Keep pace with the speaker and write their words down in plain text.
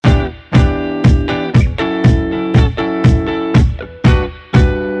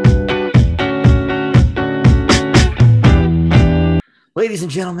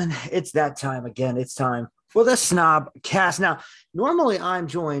Ladies and gentlemen, it's that time again. It's time for the Snob Cast. Now, normally I'm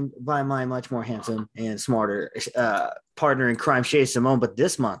joined by my much more handsome and smarter partner in crime, Shay Simone, but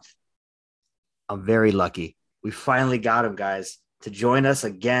this month I'm very lucky. We finally got him, guys, to join us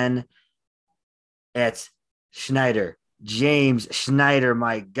again. It's Schneider, James Schneider,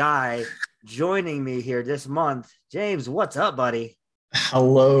 my guy, joining me here this month. James, what's up, buddy?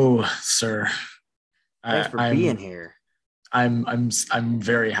 Hello, sir. Thanks for being here. I'm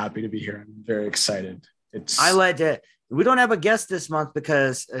very happy to be here. I'm very excited. We don't have a guest this month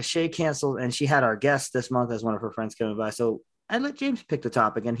because Shay canceled and she had our guest this month as one of her friends coming by. So I let James pick the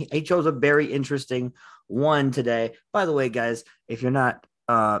topic and he chose a very interesting one today. By the way, guys, if you're not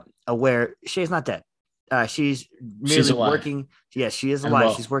aware, Shay's not dead. She's merely working. Yes, she is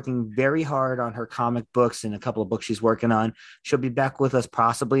alive. She's working very hard on her comic books and a couple of books she's working on. She'll be back with us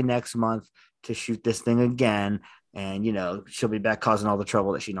possibly next month to shoot this thing again. And, she'll be back causing all the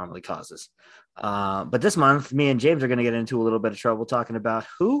trouble that she normally causes. But this month, me and James are going to get into a little bit of trouble talking about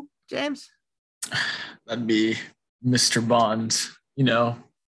who, James? That'd be Mr. Bond. You know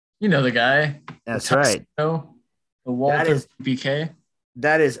the guy. That's right. The Walter BK.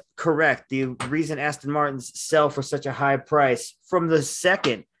 That is correct. The reason Aston Martins sell for such a high price from the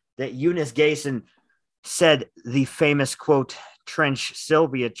second that Eunice Gayson said the famous quote, "Trench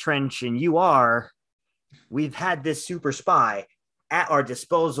Sylvia, trench, and you are." We've had this super spy at our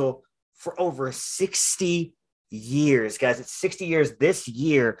disposal for over 60 years, guys. It's 60 years this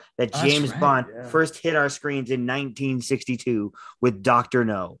year that James Bond first hit our screens in 1962 with Dr.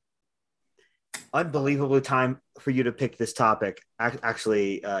 No. Unbelievable time for you to pick this topic.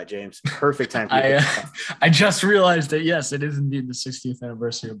 Actually, James, perfect time. I just realized that, yes, it is indeed the 60th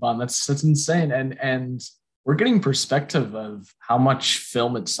anniversary of Bond. That's insane. And we're getting perspective of how much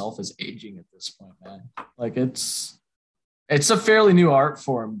film itself is aging at this point, man. Like it's a fairly new art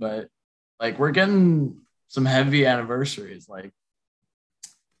form, but like we're getting some heavy anniversaries. Like,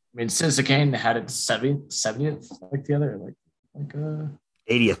 Citizen Kane had its 70th, like the other, like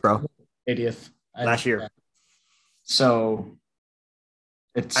 80th, bro. 80th last year. So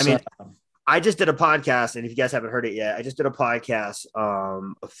it's. I just did a podcast, and if you guys haven't heard it yet, I just did a podcast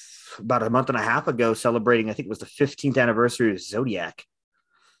about a month and a half ago celebrating, I think it was the 15th anniversary of Zodiac.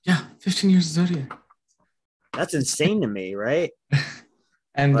 Yeah, 15 years of Zodiac. That's insane to me, right?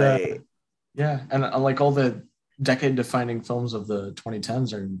 And like all the decade-defining films of the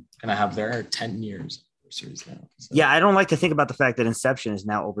 2010s are going to have their 10 years anniversaries now. So. Yeah, I don't like to think about the fact that Inception is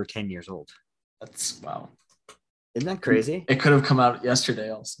now over 10 years old. That's wow. Isn't that crazy? It could have come out yesterday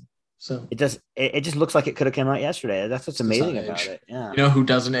also. So it just looks like it could have come out yesterday. That's what's amazing about it. Yeah. You know who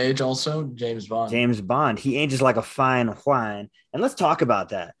doesn't age also? James Bond. James Bond. He ages like a fine wine. And let's talk about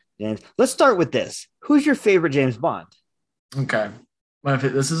that, James. Let's start with this. Who's your favorite James Bond? Okay.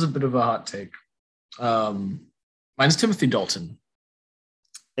 This is a bit of a hot take. Mine's Timothy Dalton.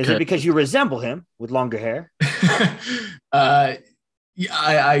 Is it because you resemble him with longer hair? Yeah,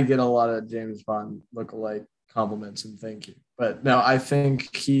 I get a lot of James Bond lookalike compliments and thank you. But no, I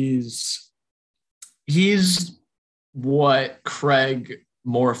think he's what Craig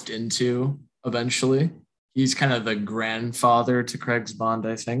morphed into eventually. He's kind of the grandfather to Craig's Bond,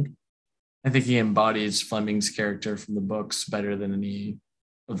 I think. I think he embodies Fleming's character from the books better than any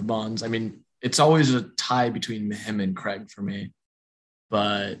of the Bonds. It's always a tie between him and Craig for me.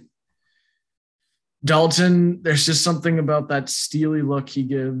 But Dalton, there's just something about that steely look he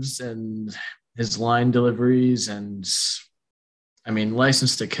gives and his line deliveries. And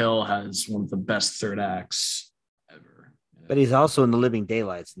License to Kill has one of the best third acts ever. But he's also in The Living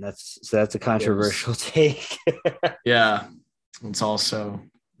Daylights, and that's a controversial take. Yeah, it's also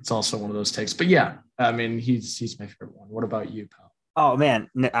one of those takes. But yeah, he's my favorite one. What about you, pal? Oh man,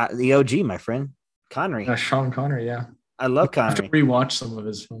 the OG, my friend, Connery. Sean Connery, yeah. I love Connery. I have to rewatch some of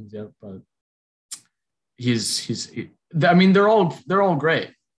his films yet, but they're all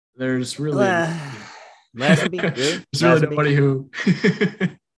great. There's really Lazenby. There's really nobody who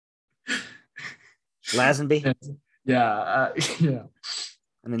Lazenby. Yeah.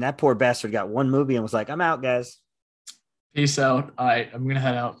 That poor bastard got one movie and was like, "I'm out, guys. Peace out. I'm gonna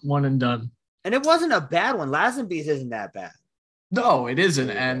head out. One and done." And it wasn't a bad one. Lazenby's isn't that bad. No, it isn't.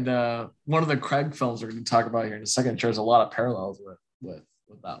 And one of the Craig films we're going to talk about here in a second shares a lot of parallels with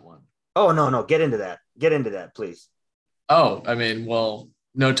that one. Oh, no. Get into that, please. Oh,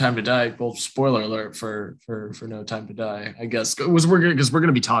 No Time to Die. Well, spoiler alert for No Time to Die, I guess. Because we're going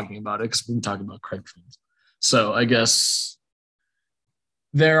to be talking about it because we're talking about Craig films. So I guess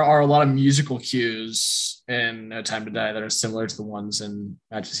there are a lot of musical cues in No Time to Die that are similar to the ones in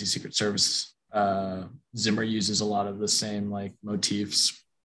Majesty's Secret Service Zimmer uses a lot of the same like motifs.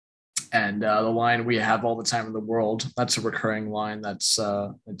 And the line "We have all the time in the world" that's a recurring line that's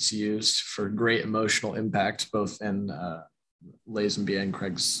used for great emotional impact, both in Lazenby and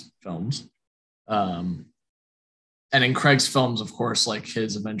Craig's films. And in Craig's films, of course, like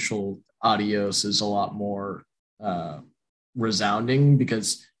his eventual adios is a lot more resounding,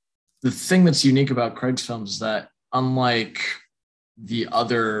 because the thing that's unique about Craig's films is that, unlike the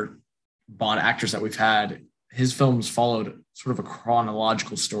other Bond actors that we've had, his films followed sort of a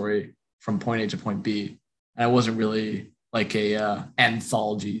chronological story from point A to point B. And it wasn't really like a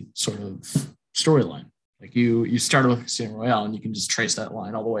anthology sort of storyline. Like you started with Casino Royale and you can just trace that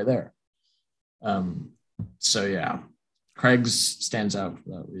line all the way there. So yeah, Craig's stands out for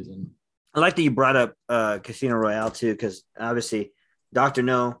that reason. I like that you brought up Casino Royale too, because obviously Dr.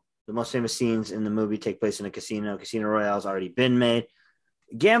 No, the most famous scenes in the movie take place in a casino. Casino Royale has already been made.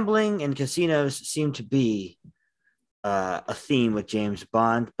 Gambling and casinos seem to be a theme with James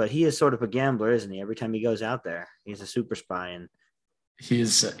Bond, but he is sort of a gambler, isn't he? Every time he goes out there, he's a super spy, and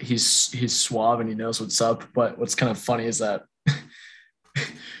he's suave and he knows what's up. But what's kind of funny is that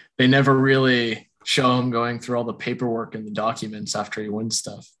they never really show him going through all the paperwork and the documents after he wins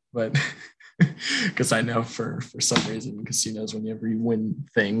stuff. But because I know for some reason in casinos, whenever you win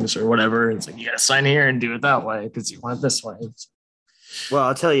things or whatever, it's like you got to sign here and do it that way because you want it this way. Well,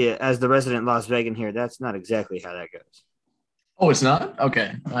 I'll tell you, as the resident Las Vegan here, that's not exactly how that goes. Oh, it's not?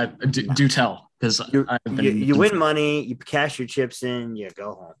 Okay. Do tell, because you win money, you cash your chips in, you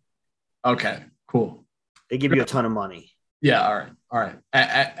go home. Okay, cool. They give you a ton of money. Yeah, all right.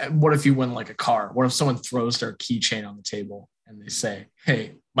 What if you win like a car? What if someone throws their keychain on the table and they say,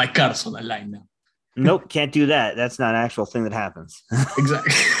 "Hey, my car's on the line now"? Nope, can't do that. That's not an actual thing that happens.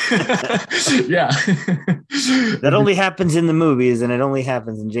 Exactly. Yeah. That only happens in the movies, and it only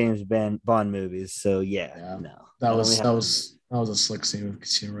happens in James Bond movies. So yeah. No. That was a slick scene with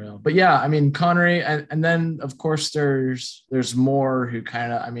Casino Royale. But yeah, I mean Connery, and then of course there's more who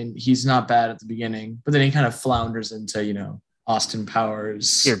kind of, I mean, he's not bad at the beginning, but then he kind of flounders into, Austin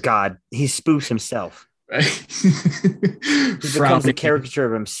Powers. Dear God, he spoofs himself. Right? He becomes a caricature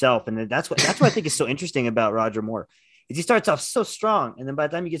of himself, and that's what I think is so interesting about Roger Moore. Is he starts off so strong, and then by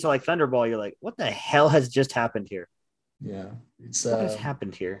the time you get to like Thunderball, you're like, what the hell has just happened here? Yeah, what has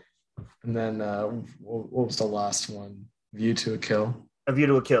happened here? And then what was the last one? View to a Kill. A View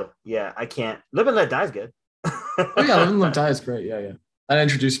to a Kill. Yeah, I can't. Live and Let Die is good. Oh yeah, Live and Let Die is great. Yeah. That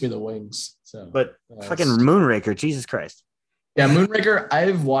introduced me to Wings. So, but fucking Moonraker, Jesus Christ. Yeah, Moonraker.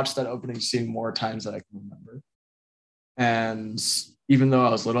 I've watched that opening scene more times than I can remember. And even though I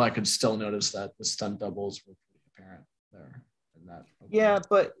was little, I could still notice that the stunt doubles were pretty apparent there. In that opening. Yeah,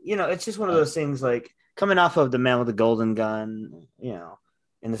 but it's just one of those things, like coming off of The Man with the Golden Gun,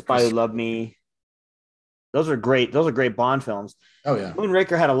 and The Spy Who Loved Me. Those are great Bond films. Oh yeah.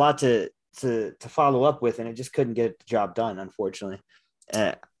 Moonraker had a lot to follow up with, and it just couldn't get the job done, unfortunately.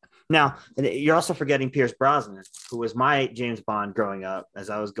 Now, you're also forgetting Pierce Brosnan, who was my James Bond growing up as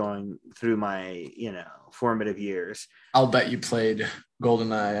I was going through my, formative years. I'll bet you played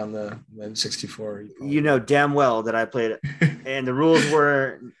GoldenEye on the N64. You know damn well that I played it. And the rules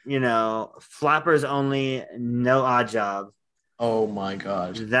were, flappers only, no odd job. Oh my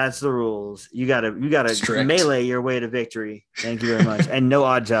God. That's the rules. You gotta Strict. Melee your way to victory. Thank you very much. And no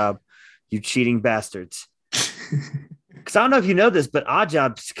odd job, you cheating bastards. Because I don't know if you know this, but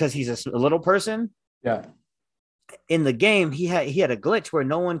Oddjob, because he's a little person. Yeah. In the game, he had a glitch where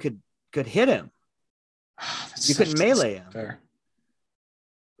no one could hit him. You couldn't melee him. Fair.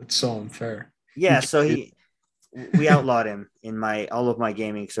 It's so unfair. Yeah, so we outlawed him in all of my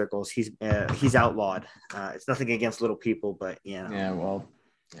gaming circles. He's outlawed. It's nothing against little people, but Yeah, well,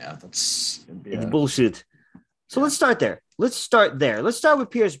 yeah, it's bullshit. So let's start there. Let's start with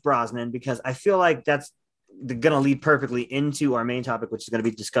Pierce Brosnan, because I feel like that's going to lead perfectly into our main topic, which is going to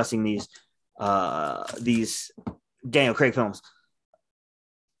be discussing these Daniel Craig films.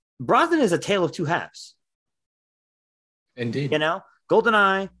 Brosnan is a tale of two halves. Indeed.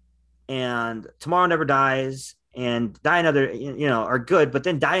 GoldenEye and Tomorrow Never Dies and Die Another, are good, but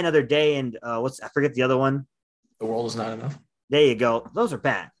then Die Another Day and I forget the other one. The World Is Not Enough. There you go. Those are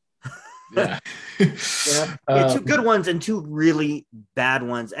bad. Yeah. Two good ones and two really bad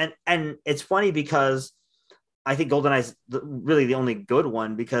ones. And it's funny because I think GoldenEye is really the only good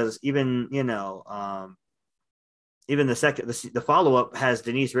one, because even the follow-up has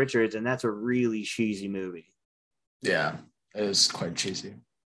Denise Richards, and that's a really cheesy movie. Yeah, it is quite cheesy.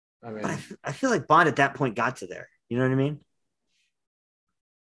 I mean, I feel like Bond at that point got to there. You know what I mean?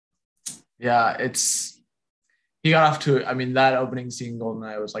 Yeah, it's he got off to. I mean, that opening scene,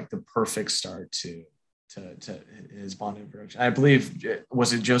 GoldenEye, was like the perfect start to his Bond production. I believe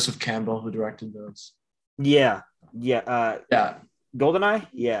was it Joseph Campbell who directed those? Yeah, Yeah, GoldenEye.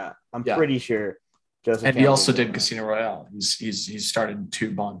 Yeah, I'm yeah. pretty sure. Joseph And he Campbell also did GoldenEye. Casino Royale. He's started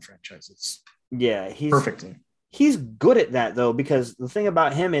 2 Bond franchises Yeah, perfectly. he's good at that though, because the thing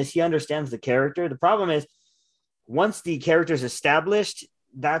about him is he understands the character. The problem is once the character is established,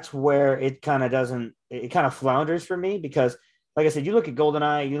 that's where it kind of doesn't. It kind of flounders for me because, like I said, you look at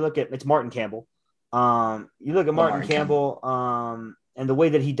GoldenEye, you look at it's Martin Campbell. You look at Well, Martin Martin Campbell. Campbell, and the way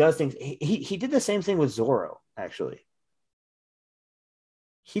that he does things. He did the same thing with Zorro. Actually,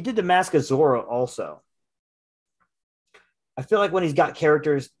 he did the Mask of Zorro also. I feel like when he's got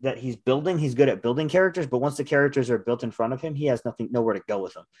characters that he's building, he's good at building characters. But once the characters are built in front of him, he has nowhere to go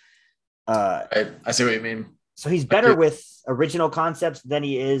with them. I see what you mean. So he's better with original concepts than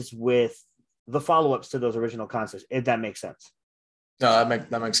he is with the follow-ups to those original concepts, if that makes sense. No,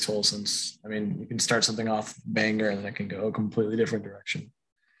 that makes total sense. I mean, you can start something off banger and then it can go a completely different direction.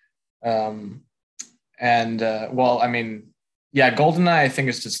 Well, I mean, yeah, GoldenEye I think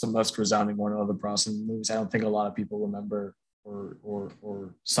is just the most resounding one of the Brosnan movies. I don't think a lot of people remember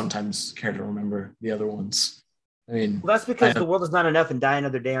or sometimes care to remember the other ones. I mean, well, that's because The World Is Not Enough and Die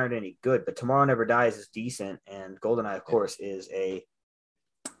Another Day aren't any good, but Tomorrow Never Dies is decent, and GoldenEye, of course, is a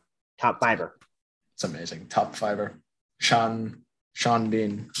top fiver. It's amazing. Top fiver. Sean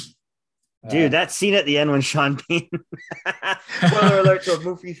Bean. Dude, that scene at the end when Sean Bean, spoiler alert to a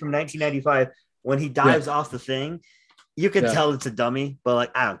movie from 1995, when he dives off the thing, you can tell it's a dummy, but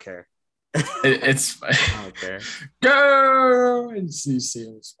like, I don't care. It's I don't care. Go and you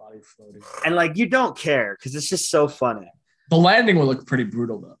see his body floating, and like you don't care because it's just so funny. The landing would look pretty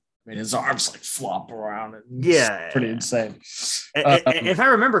brutal though. I mean, his arms like flop around. And it's pretty insane. If I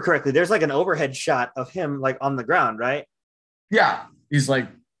remember correctly, there's like an overhead shot of him like on the ground, right? Yeah, he's like,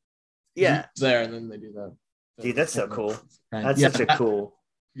 he's there, and then they do that. Dude, that's so cool. That's such a cool.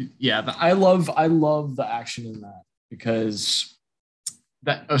 Yeah, I love the action in that because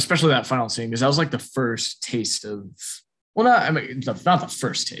that, especially that final scene, because that was like the first taste of, well, not the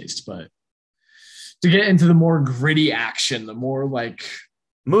first taste, but to get into the more gritty action, the more like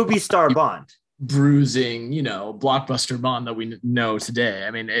movie star Bond, bruising, blockbuster Bond that we know today.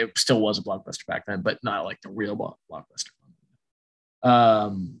 I mean, it still was a blockbuster back then, but not like the real blockbuster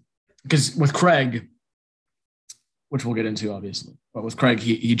Bond. Because with Craig, which we'll get into obviously, but with Craig,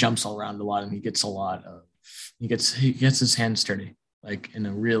 he jumps all around a lot and he gets his hands dirty, like in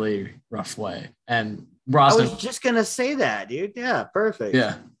a really rough way. And Brosnan, I was just gonna say that, dude. Yeah, perfect.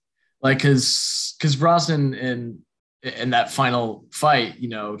 Yeah, like because Brosnan in that final fight,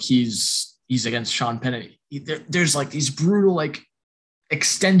 he's against Sean Penn. There's like these brutal like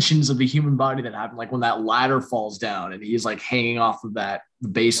extensions of the human body that happen, like when that ladder falls down and he's like hanging off of the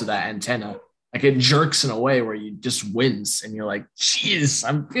base of that antenna. Like it jerks in a way where you just wince and you're like, geez,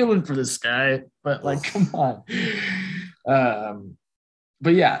 I'm feeling for this guy, but like, come on.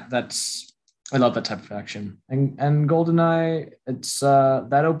 But yeah, I love that type of action. And GoldenEye, it's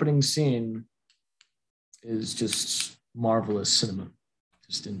that opening scene is just marvelous cinema,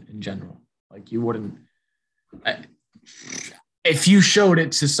 just in general. Like you wouldn't, if you showed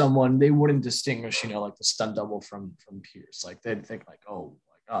it to someone, they wouldn't distinguish, like the stunt double from Pierce. Like they'd think like, oh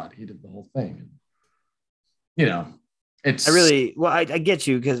my God, he did the whole thing. And, it's. I get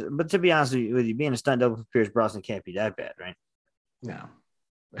you but to be honest with you, being a stunt double for Pierce Brosnan can't be that bad, right? No.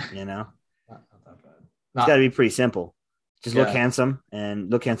 Not that bad. It's got to be pretty simple. Just look handsome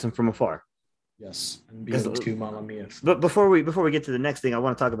from afar. Yes, and be able to Mamma Mia. But before we get to the next thing, I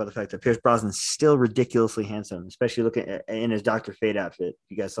want to talk about the fact that Pierce Brosnan's still ridiculously handsome, especially looking in his Dr. Fate outfit.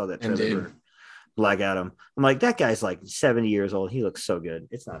 You guys saw that trailer for Black Adam. I'm like, that guy's like 70 years old. He looks so good.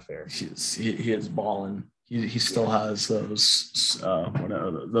 It's not fair. He is balling. He still has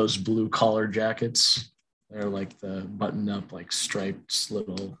those blue collar jackets. They're like the button up, like striped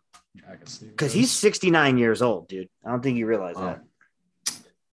little jackets. Because he's 69 years old, dude. I don't think you realize that.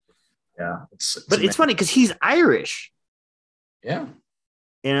 Yeah, it's funny because he's Irish. Yeah,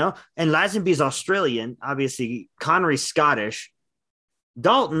 and Lazenby's Australian. Obviously, Connery's Scottish.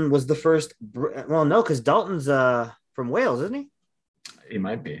 Dalton was the first. Well, no, because Dalton's from Wales, isn't he? He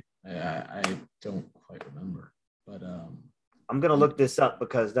might be. I don't quite remember, but I'm gonna look this up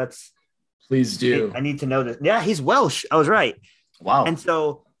because that's. Please do. I need to know this. Yeah, he's Welsh. I was right. Wow. And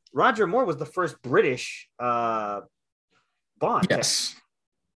so Roger Moore was the first British Bond. Yes.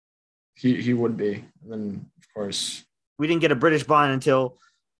 He would be. And then, of course, we didn't get a British Bond until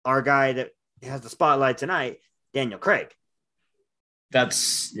our guy that has the spotlight tonight, Daniel Craig.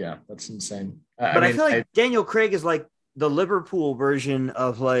 That's insane. But I feel like Daniel Craig is like the Liverpool version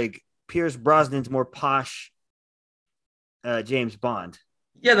of like Pierce Brosnan's more posh James Bond.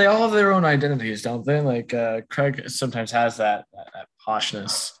 Yeah, they all have their own identities, don't they? Like Craig sometimes has that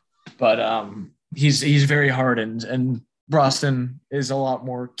poshness, but he's very hardened, and Brosnan is a lot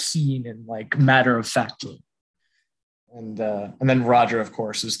more keen and like matter of fact. And then Roger, of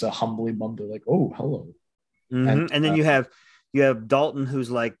course, is the humbly bumbly, like, oh, hello. Mm-hmm. And then you have Dalton, who's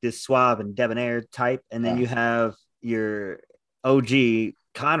like this suave and debonair type, and then you have your OG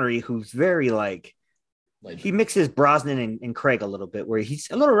Connery, who's very like he mixes Brosnan and Craig a little bit, where he's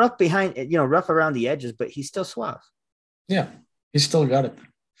a little rough behind, rough around the edges, but he's still suave. Yeah, he's still got it.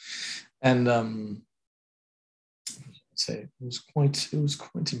 And say it was quite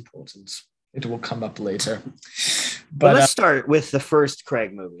important. It will come up later. But let's start with the first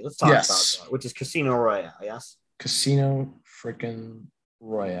Craig movie. Let's talk about that, which is Casino Royale. Yes, Casino freaking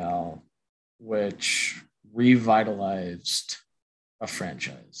Royale, which revitalized a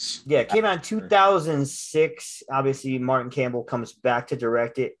franchise. Yeah, it came out in 2006. Obviously, Martin Campbell comes back to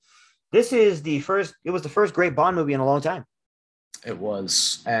direct it. It was the first great Bond movie in a long time. It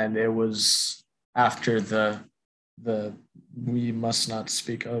was, and it was after the We Must Not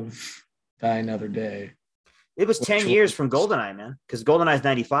Speak of Die Another Day. It was 10 years from GoldenEye, man, because GoldenEye is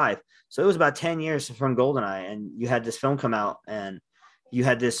 95. So it was about 10 years from GoldenEye, and you had this film come out, and you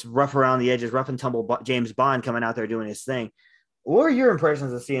had this rough around the edges, rough and tumble James Bond coming out there doing his thing. What were your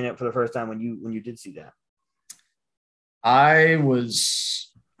impressions of seeing it for the first time when you did see that? I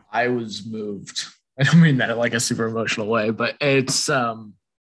was moved. I don't mean that in like a super emotional way, but it's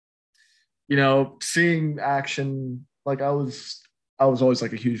seeing action. Like I was always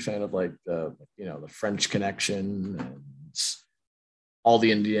like a huge fan of like the French Connection and all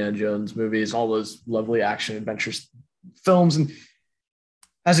the Indiana Jones movies, all those lovely action adventures films. And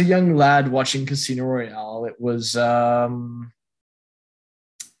as a young lad watching Casino Royale, it was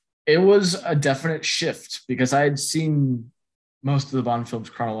a definite shift because I had seen most of the Bond films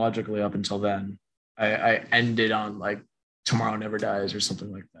chronologically up until then. I ended on like Tomorrow Never Dies or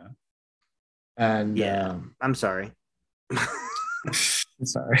something like that. And I'm sorry. I'm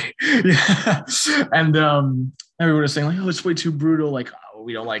sorry. Yeah. And everyone was saying like, oh, it's way too brutal. Like, oh,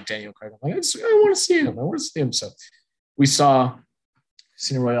 we don't like Daniel Craig. I'm like, I want to see him. So we saw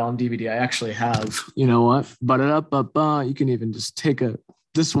Casino Royale on DVD. I actually have, you know what? You can even just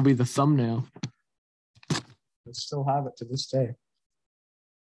this will be the thumbnail. I still have it to this day.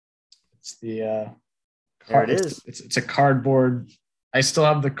 It's the there it is. It's a cardboard. I still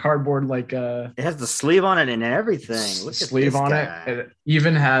have the cardboard like it has the sleeve on it and everything. Look at sleeve on it. It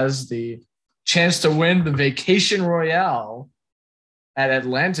even has the chance to win the Vacation Royale at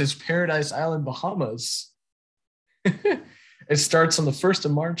Atlantis Paradise Island, Bahamas. It starts on the 1st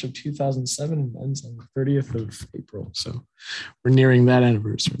of March of 2007 and ends on the 30th of April. So we're nearing that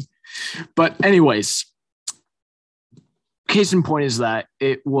anniversary. But anyways, case in point is that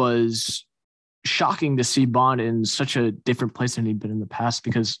it was shocking to see Bond in such a different place than he'd been in the past,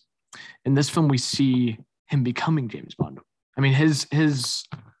 because in this film we see him becoming James Bond. I mean, his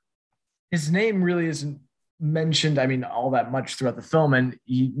name really isn't mentioned, all that much throughout the film, and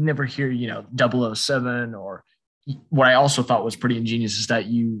you never hear, 007 or what I also thought was pretty ingenious is that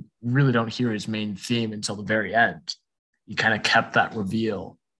you really don't hear his main theme until the very end. You kind of kept that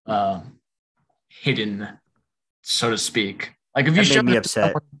reveal hidden, so to speak. Like if you made me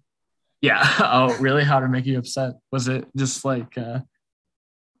upset. Yeah. Oh, really? How to make you upset? Was it just like? I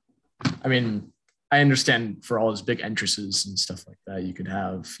understand for all his big entrances and stuff like that, you could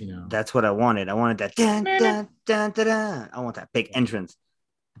have, That's what I wanted. I wanted that. Dun, dun, dun, dun, dun. I want that big entrance.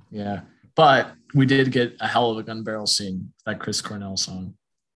 Yeah. But we did get a hell of a gun barrel scene, that Chris Cornell song.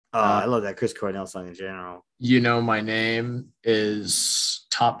 Oh, I love that Chris Cornell song in general. You Know My Name is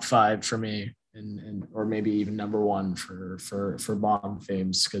top 5 for me, and or maybe even number 1 for Bond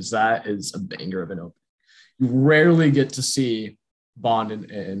themes, because that is a banger of an open. You rarely get to see Bond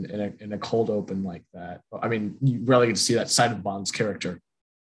in a cold open like that. I mean, you rarely get to see that side of Bond's character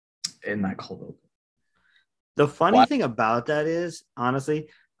in that cold open. The funny thing about that is, honestly,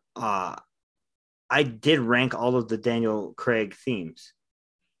 I did rank all of the Daniel Craig themes.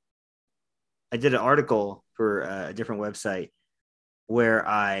 I did an article for a different website where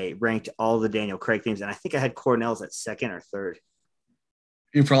I ranked all the Daniel Craig themes, and I think I had Cornell's at 2nd or 3rd.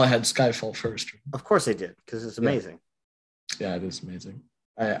 You probably had Skyfall first. Of course I did, because it's amazing. Yeah, it is amazing.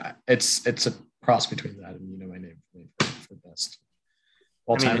 It's a cross between that and You Know My Name for best.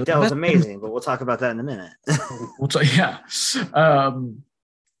 Adele was amazing, but we'll talk about that in a minute.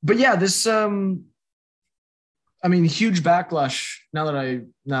 But yeah, this I mean, huge backlash. Now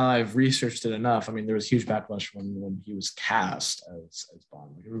I've researched it enough. I mean, there was huge backlash when he was cast as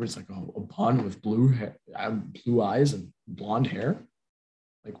Bond. Like everybody's like, oh, a Bond with blue hair, blue eyes, and blonde hair.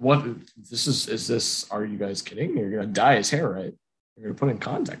 Like, what? Is this? Are you guys kidding? You're gonna dye his hair, right? You're gonna put in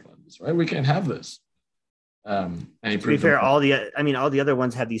contact lenses, right? We can't have this. And he to be fair, all the other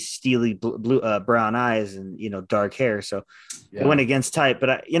ones had these steely blue brown eyes and dark hair, so it went against type.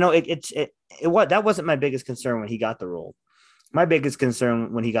 But that wasn't my biggest concern when he got the role. My biggest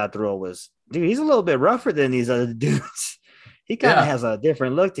concern when he got the role was, dude, he's a little bit rougher than these other dudes. He kind of has a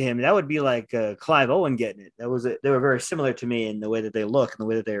different look to him. That would be like Clive Owen getting it. They were very similar to me in the way that they look and the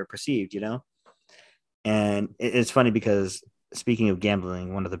way that they were perceived, And it's funny because speaking of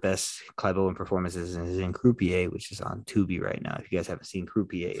gambling, one of the best Clive Owen performances is in Croupier, which is on Tubi right now. If you guys haven't seen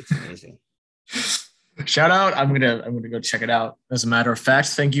Croupier, it's amazing. Shout out! I'm gonna go check it out. As a matter of fact,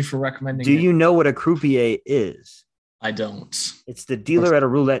 thank you for recommending. Do you know what a croupier is? I don't. It's the dealer at a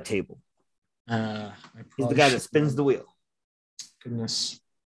roulette table. He's the guy that spins the wheel. Goodness.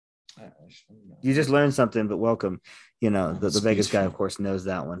 You just learned something, but welcome. The Vegas guy, of course, knows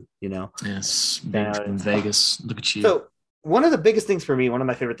that one. Yes, big in Vegas. Look at you. So one of the biggest things for me, one of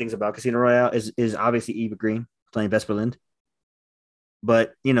my favorite things about Casino Royale is obviously Eva Green playing Vesper Lind.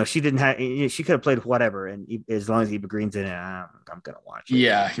 But she didn't have. She could have played whatever, and as long as Eva Green's in it, I'm gonna watch it.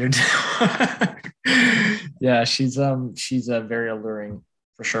 Yeah, yeah, she's very alluring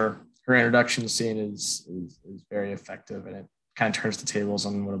for sure. Her introduction scene is very effective, and it kind of turns the tables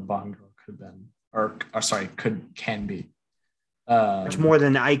on what a Bond girl could have been, or sorry, can be. Much more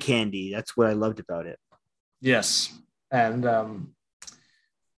than eye candy. That's what I loved about it. Yes, and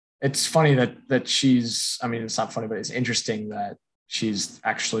it's funny that she's. I mean, it's not funny, but it's interesting that she's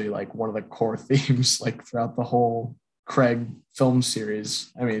actually like one of the core themes like throughout the whole Craig film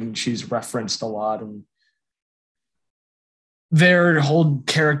series. I mean, she's referenced a lot, and their whole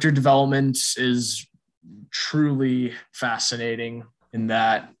character development is truly fascinating in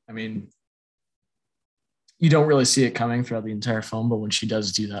that, I mean, you don't really see it coming throughout the entire film, but when she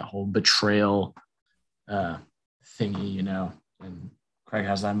does do that whole betrayal thingy, and Craig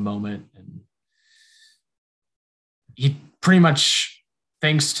has that moment, and he pretty much,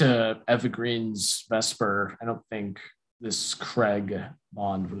 thanks to Eva Green's Vesper, I don't think this Craig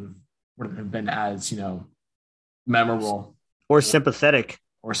Bond would have been as, memorable. Or sympathetic.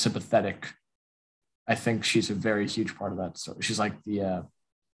 I think she's a very huge part of that story. She's like the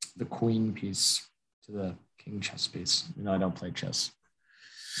queen piece to the king chess piece. I don't play chess.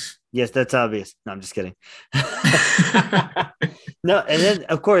 Yes, that's obvious. No, I'm just kidding. No, and then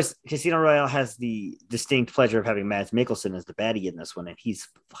of course, Casino Royale has the distinct pleasure of having Mads Mikkelsen as the baddie in this one, and he's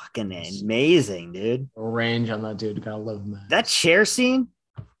fucking amazing, dude. The range on that dude, gotta love Mads. That chair scene,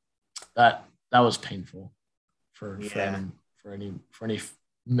 that was painful for any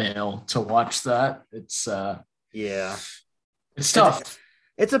male to watch that. It's it's tough.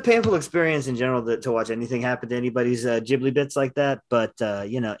 It's a painful experience in general to watch anything happen to anybody's Ghibli bits like that. But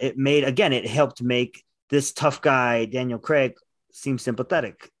it helped make this tough guy Daniel Craig seem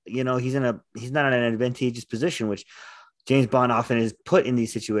sympathetic. He's not in an advantageous position, which James Bond often is put in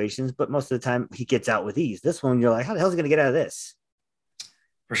these situations, but most of the time he gets out with ease. This one, you're like, how the hell is he going to get out of this?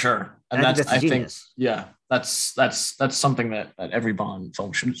 For sure. And I think that's something that every Bond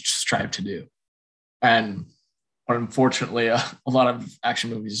film should strive to do. And unfortunately, a lot of action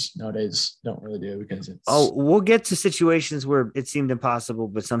movies nowadays don't really do, because it's... we'll get to situations where it seemed impossible,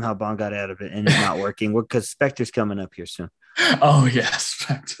 but somehow Bond got out of it and it's not working, because Spectre's coming up here soon. Oh yeah,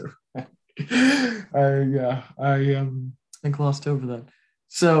 Spectre. I think glossed over that.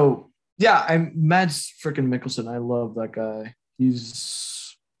 So yeah, I'm Mads freaking Mikkelsen. I love that guy.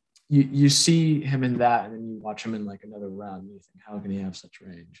 He's you see him in that, and then you watch him in like another round, and you think, how can he have such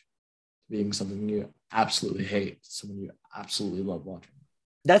range? Being something you absolutely hate, someone you absolutely love watching.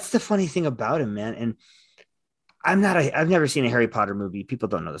 That's the funny thing about him, man. And I've never seen a Harry Potter movie. People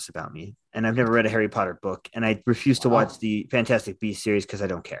don't know this about me. And I've never read a Harry Potter book. And I refuse to watch the Fantastic Beasts series because I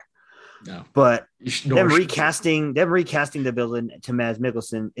don't care. No. But them recasting the villain to Mads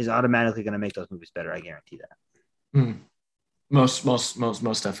Mikkelsen is automatically going to make those movies better. I guarantee that. Most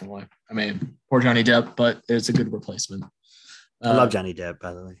definitely. I mean, poor Johnny Depp, but it's a good replacement. I love Johnny Depp,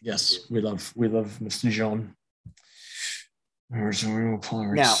 by the way. Yes, we love Mr. Jean.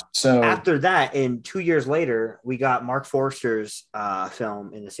 Now, so after that, 2 years later, we got Mark Forster's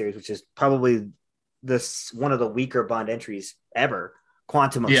film in the series, which is probably one of the weaker Bond entries ever,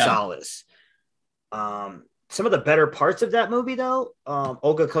 Quantum of Solace. Some of the better parts of that movie, though,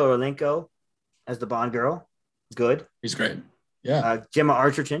 Olga Kurylenko as the Bond girl, good. He's great. Yeah. Gemma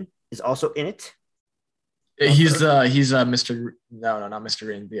Arterton is also in it. He's Mr. No, not Mr.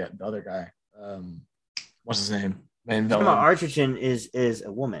 Green. The other guy. What's his name? Main villain. Emma Archerton is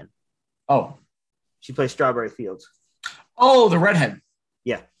a woman. Oh, she plays Strawberry Fields. Oh, the redhead.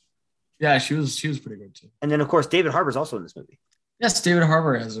 Yeah, she was pretty good too. And then of course David Harbour's also in this movie. Yes, David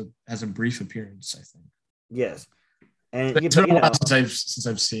Harbour has a brief appearance, I think. Yes, and it's been a while since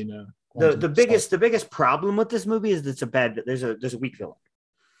I've seen the biggest problem with this movie is there's a weak villain.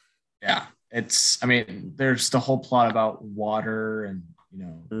 Yeah, I mean, there's the whole plot about water and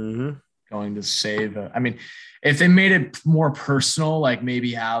going to save. I mean, if they made it more personal, like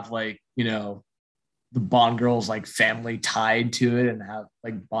maybe have the Bond girls like family tied to it and have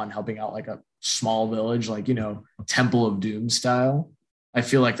like Bond helping out like a small village, like, Temple of Doom style. I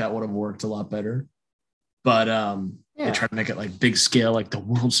feel like that would have worked a lot better. But they try to make it like big scale, like the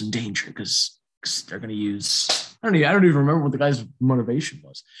world's in danger because they're going to use. I don't even remember what the guy's motivation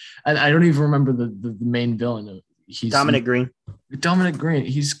was. I don't even remember the main villain. He's Dominic Green. Dominic Green.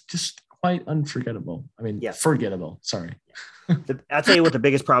 He's just quite unforgettable. I mean, forgettable. Sorry. I'll tell you what the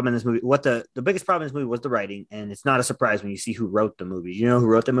biggest problem in this movie. The biggest problem in this movie was the writing, and it's not a surprise when you see who wrote the movie. You know who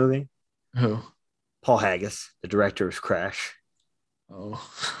wrote the movie? Who? Paul Haggis, the director of Crash. Oh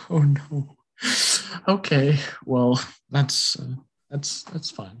no. Okay, well that's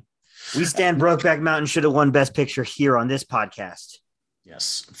fine. We stand Brokeback Mountain should have won Best Picture here on this podcast.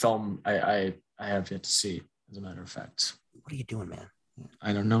 Yes, film I have yet to see, as a matter of fact. What are you doing, man?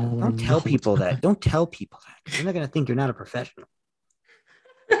 I don't know. Don't tell people that. Don't tell people that. They're not going to think you're not a professional.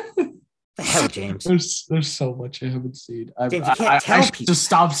 What the hell, James? There's so much I haven't seen. James, you can't tell people.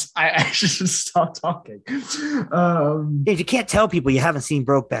 I should stop talking. James, you can't tell people you haven't seen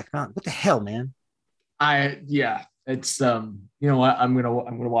Brokeback Mountain. What the hell, man? It's you know what? I'm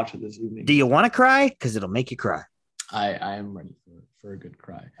gonna watch it this evening. Do you want to cry? Because it'll make you cry. I am ready for a good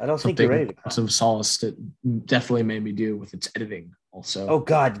cry. I don't think you're ready to cry. Some solace that definitely made me do with its editing. Also, oh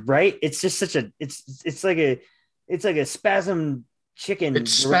God, right? It's just it's like a spasm chicken.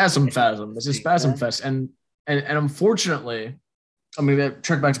 It's spasm. It's a spasm fest, and unfortunately, I'm gonna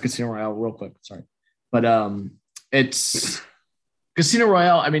track back to Casino Royale real quick. Sorry, but it's Casino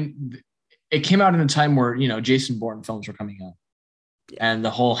Royale. I mean, it came out in a time where Jason Bourne films were coming out, and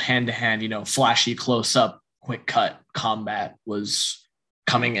the whole hand-to-hand, flashy close-up, quick cut combat was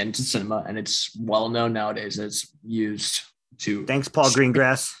coming into cinema, and it's well known nowadays that it's used to. Thanks, Paul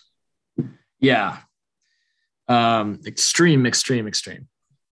Greengrass. Yeah. Extreme.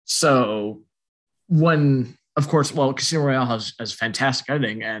 So when, of course, Casino Royale has fantastic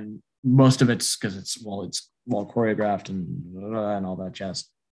editing, and most of it's because it's well choreographed and all that jazz.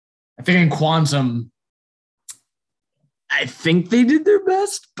 I think in Quantum, I think they did their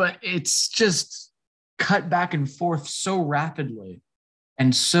best, but it's just cut back and forth so rapidly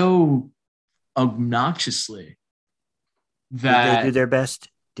and so obnoxiously that did they do their best?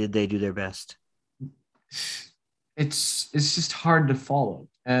 Did they do their best? It's just hard to follow,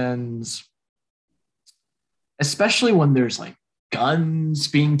 and especially when there's like guns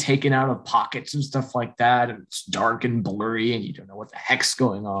being taken out of pockets and stuff like that, and it's dark and blurry, and you don't know what the heck's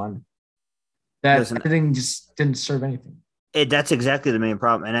going on. Everything just didn't serve anything. That's exactly the main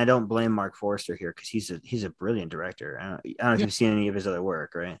problem, and I don't blame Mark Forster here because he's a brilliant director. I don't know if you've seen any of his other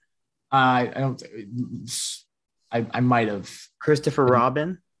work, right? I don't. I might have. Christopher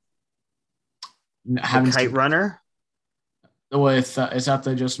Robin, The Kite Runner. With is that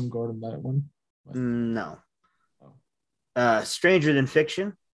the Joseph Gordon-Levitt one? No. Stranger Than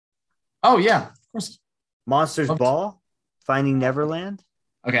Fiction. Oh yeah, of course. Monsters Ball, Finding Neverland.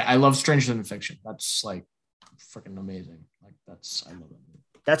 Okay, I love Stranger Than Fiction. That's like freaking amazing. Like I love that movie.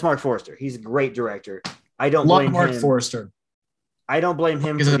 That's Mark Forster. He's a great director. I don't love blame Mark him. Forster. I don't blame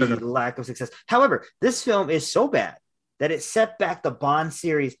him for the lack of success. However, this film is so bad that it set back the Bond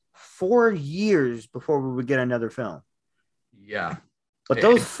series 4 years before we would get another film. Yeah. But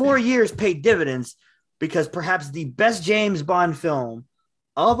those 4 years paid dividends because perhaps the best James Bond film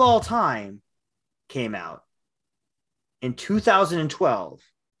of all time came out in 2012,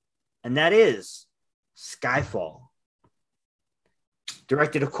 and that is Skyfall.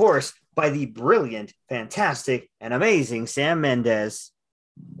 Directed, of course, by the brilliant, fantastic, and amazing Sam Mendes,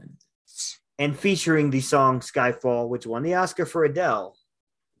 and featuring the song Skyfall, which won the Oscar for Adele,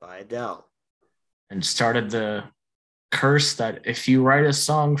 by Adele. And started the curse that if you write a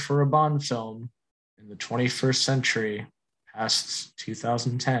song for a Bond film in the 21st century, past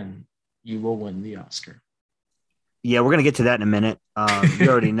 2010, you will win the Oscar. Yeah, we're going to get to that in a minute. You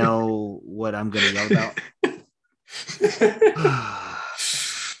already know what I'm going to yell about.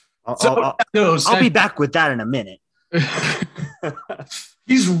 I'll be back with that in a minute.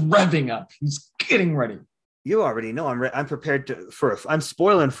 He's revving up. He's getting ready. You already know I'm prepared I'm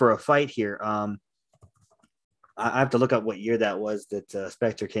spoiling for a fight here. I have to look up what year that was that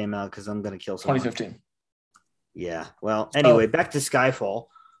Spectre came out because I'm gonna kill someone. 2015. Yeah. Well, anyway, back to Skyfall.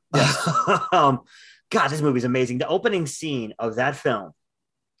 Yes. God, this movie's amazing. The opening scene of that film.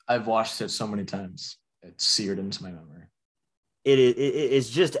 I've watched it so many times. It's seared into my memory. It is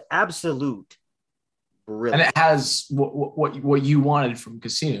just absolute brilliant. And it has what you wanted from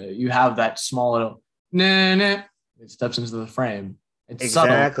Casino. You have that small little nah. It steps into the frame. It's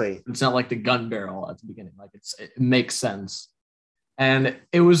exactly subtle. It's not like the gun barrel at the beginning. Like it makes sense. And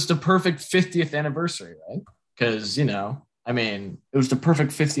it was the perfect 50th anniversary, right? Because, you know, I mean, it was the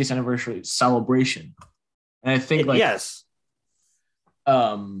perfect 50th anniversary celebration. And I think yes.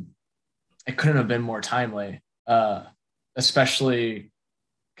 It couldn't have been more timely. Especially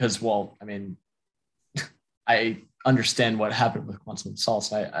because, well, I mean, I understand what happened with Quantum of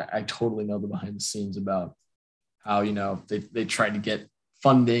Solace. I totally know the behind the scenes about how, you know, they tried to get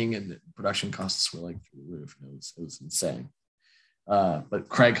funding and the production costs were like through the roof. It was insane. But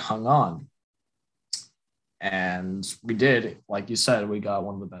Craig hung on. And we did, like you said, we got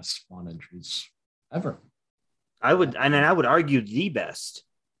one of the best Bond entries ever. I would argue the best,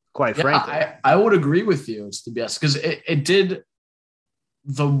 quite frankly. I would agree with you. It's the best because it did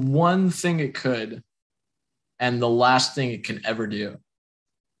the one thing it could and the last thing it can ever do,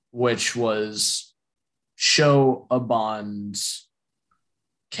 which was show a Bond's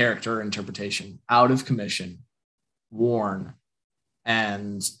character interpretation out of commission, worn,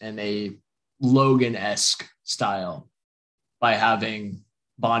 and in a Logan-esque style by having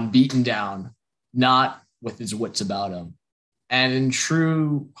Bond beaten down, not with his wits about him, and in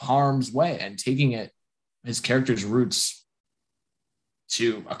true harm's way, and taking his character's roots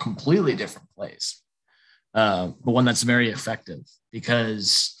to a completely different place. But one that's very effective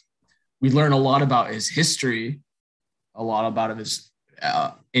because we learn a lot about his history, a lot about his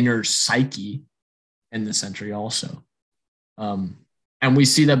inner psyche in the century also. And we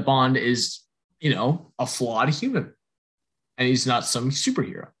see that Bond is, you know, a flawed human and he's not some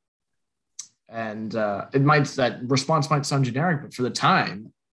superhero. And that response might sound generic, but for the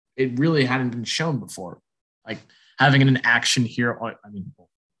time, it really hadn't been shown before. Like having an action hero. I mean,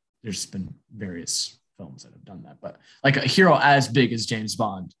 there's been various films that have done that, but like a hero as big as James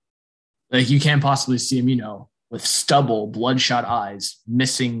Bond, like you can't possibly see him, you know, with stubble, bloodshot eyes,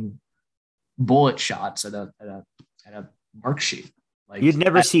 missing bullet shots at a mark sheet. Like you'd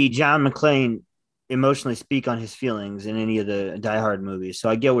never see John McClane emotionally speak on his feelings in any of the Die Hard movies. So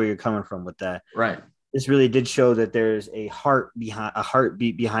I get where you're coming from with that. Right. This really did show that there's a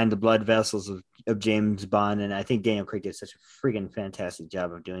heartbeat behind the blood vessels of James Bond. And I think Daniel Craig did such a freaking fantastic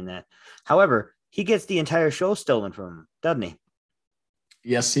job of doing that. However, he gets the entire show stolen from him, doesn't he?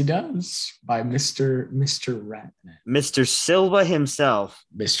 Yes, he does. By Mr. Ratner. Mr. Silva himself.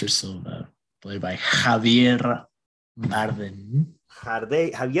 Mr. Silva, played by Javier Bardem.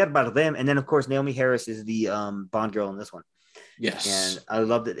 Javier Bardem. And then, of course, Naomi Harris is the Bond girl in this one. Yes. And I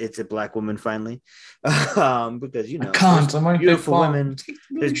love that it's a black woman finally. Because, you know,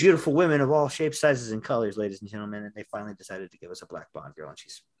 there's beautiful women of all shapes, sizes, and colors, ladies and gentlemen. And they finally decided to give us a black Bond girl, and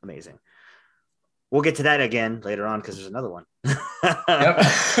she's amazing. We'll get to that again later on because there's another one. Yep.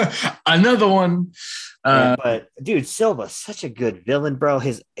 Another one. But dude, Silva, such a good villain, bro.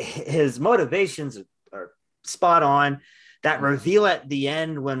 His motivations are spot on. That reveal at the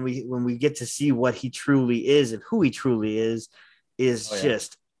end when we get to see what he truly is and who he truly is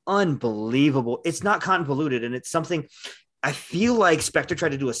just unbelievable. It's not convoluted, and it's something I feel like Spectre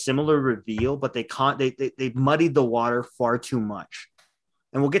tried to do a similar reveal, but they muddied the water far too much.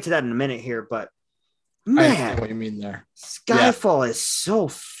 And we'll get to that in a minute here, but man, I know what you mean there. Skyfall is so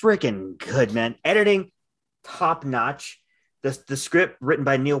freaking good, man. Editing, top notch. The script written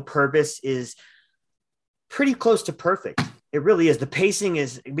by Neil Purvis is pretty close to perfect. It really is. The pacing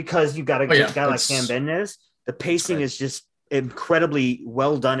is because you got a guy like Sam Mendes. The pacing is just incredibly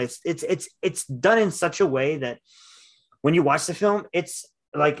well done. It's done in such a way that when you watch the film, it's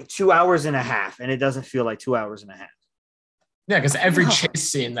like 2 hours and a half, and it doesn't feel like 2 hours and a half. Yeah, because every chase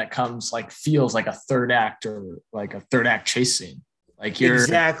scene that comes like feels like a third act or like a third act chase scene. Like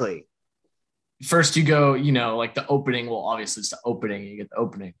exactly. First you go, you know, like the opening. Well, obviously it's the opening. You get the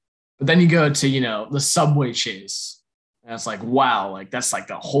opening, but then you go to, you know, the subway chase, and it's like, wow, like that's like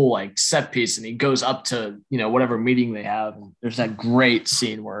the whole like set piece. And he goes up to, you know, whatever meeting they have. And there's that great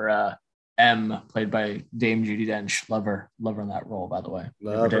scene where M, played by Dame Judi Dench, love her in that role, by the way.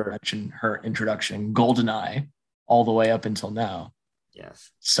 Love her. Mention her introduction, GoldenEye, all the way up until now.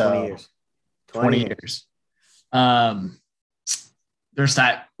 Yes. So 20 years. 20 years. There's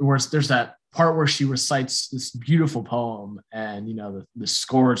that part where she recites this beautiful poem, and the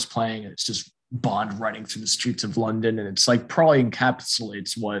score is playing, and it's just Bond running through the streets of London, and it's like probably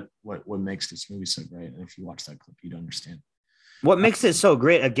encapsulates what makes this movie so great. And if you watch that clip, you'd understand. What makes it so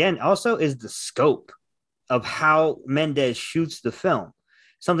great, again, also is the scope of how Mendes shoots the film,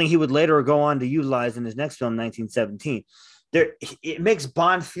 something he would later go on to utilize in his next film, 1917. It makes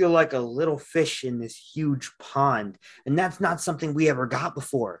Bond feel like a little fish in this huge pond, and that's not something we ever got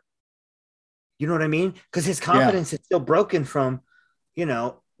before. You know what I mean? Because his confidence is still broken from,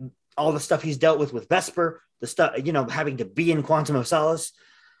 all the stuff he's dealt with Vesper, the stuff, having to be in Quantum of Solace.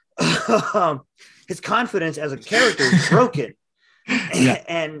 His confidence as a character is broken.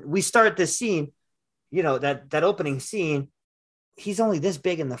 And we start this scene, that opening scene, he's only this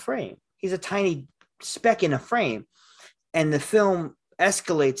big in the frame. He's a tiny speck in a frame. And the film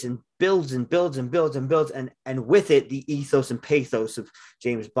escalates and builds and builds and builds and builds. And with it, the ethos and pathos of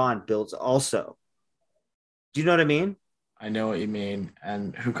James Bond builds also. Do you know what I mean? I know what you mean.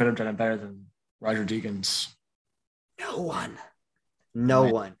 And who could have done it better than Roger Deakins? No one.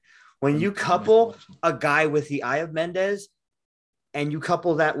 When you couple a guy with the eye of Mendes, and you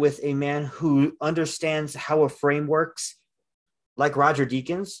couple that with a man who understands how a frame works, like Roger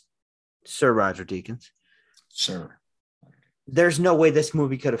Deakins, Sir Roger Deakins. Sir. There's no way this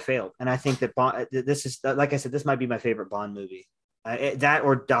movie could have failed. And I think that this is, like I said, this might be my favorite Bond movie. That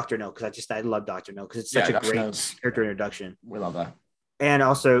or Dr. No, because I love Dr. No, because it's such a great character introduction. We love that. And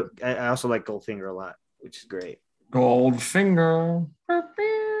also, I also like Goldfinger a lot, which is great. Goldfinger.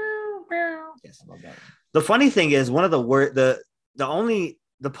 Yes, I love that. The funny thing is, one of the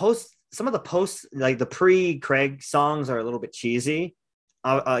some of the posts, like the pre-Craig songs, are a little bit cheesy.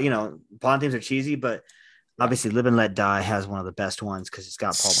 Bond themes are cheesy, but obviously Live and Let Die has one of the best ones because it's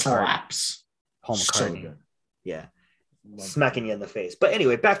got Paul McCartney. Paul McCartney. So yeah. Smacking you in the face. But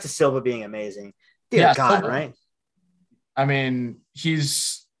anyway, back to Silva being amazing. Dear God, Silva, right? I mean,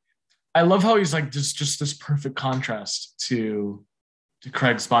 I love how he's like just this perfect contrast to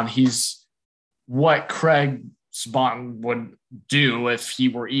Craig's Bond. He's what Craig's Bond would do if he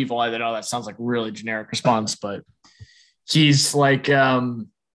were evil. I know that sounds like a really generic response, but he's like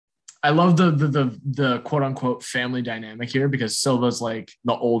I love the quote unquote family dynamic here, because Silva's like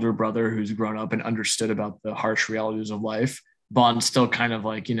the older brother who's grown up and understood about the harsh realities of life. Bond's still kind of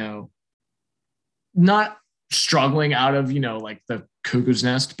like, not struggling out of, like the cuckoo's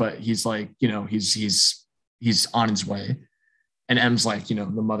nest, but he's like, he's on his way. And M's like, the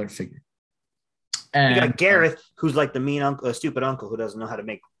mother figure. And you got Gareth, who's like the mean uncle, stupid uncle who doesn't know how to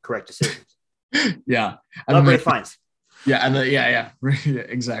make correct decisions. Yeah. Love Ray Fiennes. Yeah. And yeah,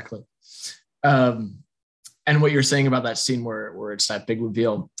 exactly. And what you're saying about that scene where it's that big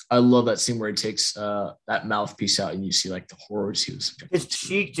reveal, I love that scene where he takes that mouthpiece out and you see like the horrors he was subjected to. His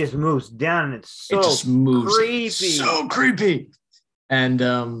cheek just moves down and it's it just moves creepy. So creepy. And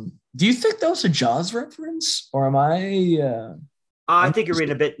do you think that was a Jaws reference, or am I think you're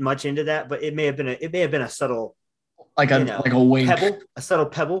reading a bit much into that, but it may have been a subtle, like a wink, a subtle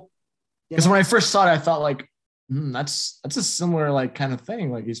pebble. Because when I first saw it, I thought like, that's a similar like kind of thing.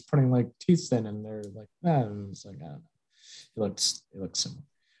 Like he's putting like teeth in, and they're like, and it's like, I don't know. It looks similar.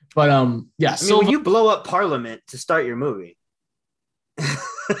 But yeah. I mean, when you blow up Parliament to start your movie,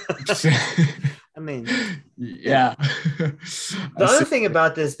 I mean, yeah. The other thing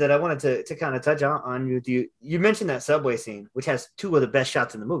about this that I wanted to kind of touch on with you mentioned that subway scene, which has two of the best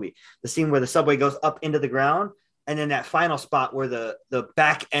shots in the movie. The scene where the subway goes up into the ground, and then that final spot where the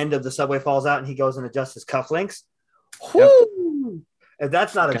back end of the subway falls out and he goes and adjusts his cufflinks. Yep. If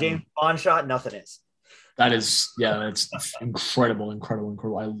that's not a James Bond shot, nothing is. That is, yeah, that's incredible.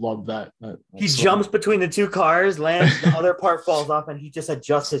 I love that. He jumps between the two cars, lands, the other part falls off, and he just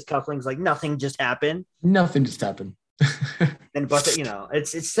adjusts his cufflinks like nothing just happened. Nothing just happened. And but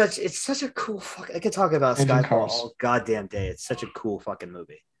it's such a cool fucking. I could talk about Skyfall all goddamn day. It's such a cool fucking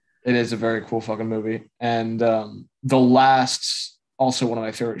movie. It is a very cool fucking movie, and the last, also one of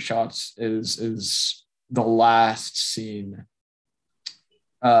my favorite shots is the last scene.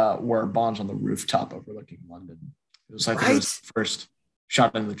 Where Bond's on the rooftop overlooking London. It was like it was the first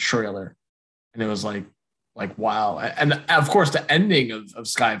shot in the trailer, and it was like wow. And of course, the ending of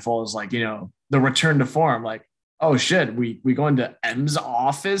Skyfall is like, the return to form. Like, oh shit, we go into M's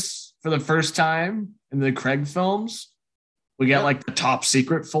office for the first time in the Craig films. We get like the top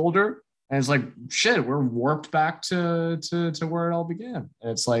secret folder, and it's like shit. We're warped back to where it all began,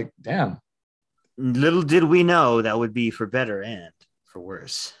 and it's like, damn. Little did we know that would be for better and for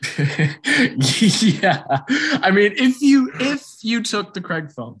worse. Yeah. I mean, if you took the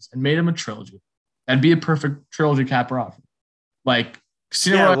Craig films and made them a trilogy, that'd be a perfect trilogy capper off. Like 'Cause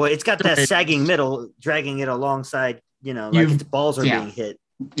you know Yeah, what? well, it's got that sagging middle, dragging it alongside. Like You've- its balls are yeah. being hit.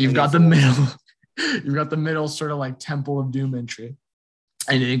 You've got against the wall. middle. You've got the middle sort of like Temple of Doom entry.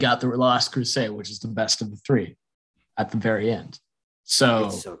 And then you got the Last Crusade, which is the best of the three at the very end. So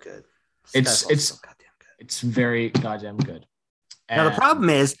It's so good. It's- Skyfall's so goddamn good. it's very goddamn good. Now the And- problem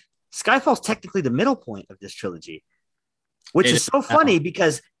is Skyfall's technically the middle point of this trilogy, which It is is so funny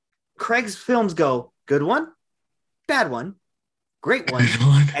because Craig's films go good one, bad one, great one,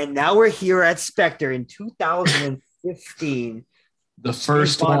 and now we're here at Spectre in 2015. The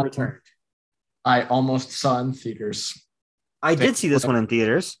first Bond one returned. I almost saw in theaters. I did see this one in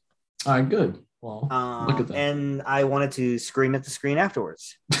theaters. All right, good. Well, look at that. And I wanted to scream at the screen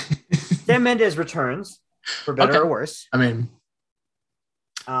afterwards. Sam Mendes returns, for better Okay. or worse. I mean,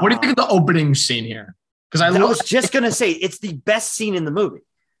 what do you think of the opening scene here? Because I was just gonna say it's the best scene in the movie.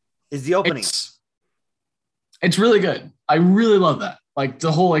 Is the opening? It's really good. I really love that. Like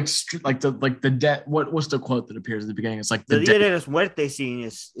the whole the debt. What's the quote that appears at the beginning? It's like The debt. Dia de los Muertes scene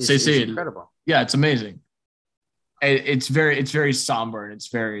is incredible. Yeah, it's amazing. It's very somber and it's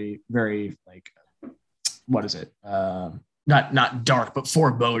very like what is it? Not dark but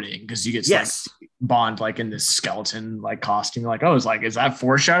foreboding because you get like Bond like in this skeleton like costume like is that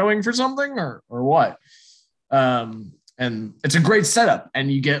foreshadowing for something or what? And it's a great setup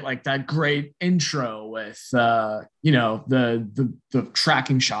and you get like that great intro with the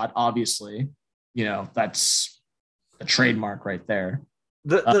tracking shot obviously that's a trademark right there.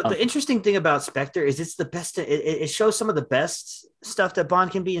 The interesting thing about Spectre is it's the best. It shows some of the best stuff that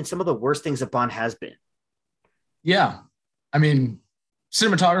Bond can be and some of the worst things that Bond has been. Yeah. I mean,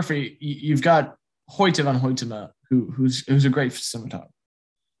 cinematography, you've got Hoyte van Hoytema, who's a great cinematographer,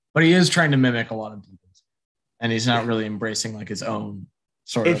 but he is trying to mimic a lot of people, and he's not really embracing like his own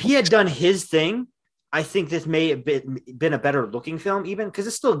sort of. If he had done his thing, I think this may have been a better looking film, even because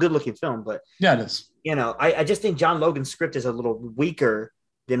it's still a good looking film. But yeah, it is. I just think John Logan's script is a little weaker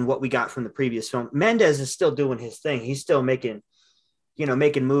than what we got from the previous film. Mendes is still doing his thing. He's still making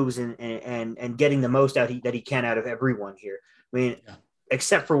moves and getting the most that he can out of everyone here. I mean,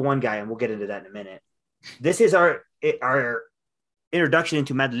 except for one guy, and we'll get into that in a minute. This is our introduction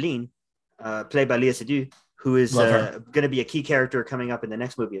into Madeleine, played by Léa Seydoux, who is going to be a key character coming up in the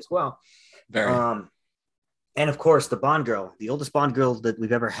next movie as well. Very. And of course, the Bond girl, the oldest Bond girl that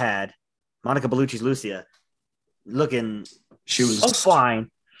we've ever had, Monica Bellucci's Lucia, she was so fine.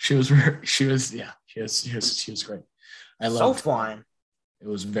 She was great. I loved so fine. It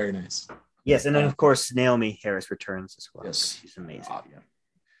was very nice. Yes, and then of course Naomi Harris returns as well. Yes, she's amazing.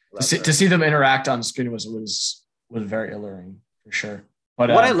 To see them interact on screen was very alluring for sure. But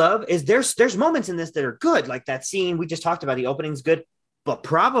what I love is there's moments in this that are good, like that scene we just talked about. The opening's good, but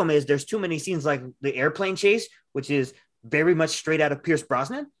problem is there's too many scenes like the airplane chase, which is very much straight out of Pierce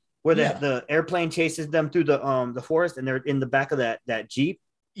Brosnan, where the airplane chases them through the forest and they're in the back of that Jeep.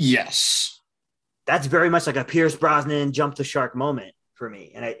 Yes, that's very much like a Pierce Brosnan jump the shark moment for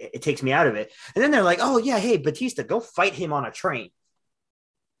me, and it takes me out of it. And then they're like, "Oh yeah, hey Batista, go fight him on a train."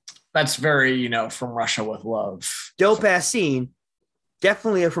 That's very From Russia with Love. Dope ass scene.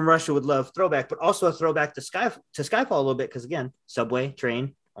 Definitely a From Russia with Love throwback, but also a throwback to Skyfall a little bit because again, subway,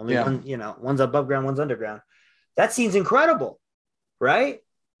 train, only one, one's above ground, one's underground. That scene's incredible, right?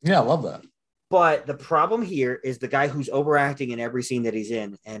 Yeah, I love that. But the problem here is the guy who's overacting in every scene that he's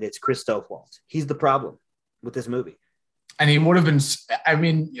in, and it's Christoph Waltz. He's the problem with this movie. And he would have been, I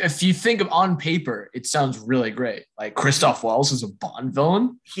mean, if you think of on paper, it sounds really great. Like Christoph Waltz is a Bond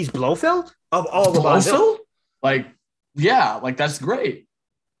villain. He's Blofeld? Of all the Bond villains? Like, yeah, like that's great.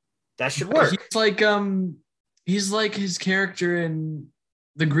 That should work. He's like his character in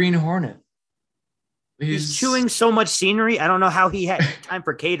The Green Hornet. He's chewing so much scenery. I don't know how he had time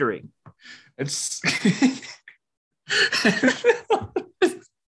for catering. It's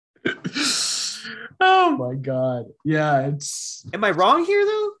oh my god. Yeah, it's. Am I wrong here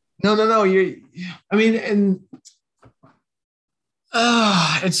though? No. I mean, and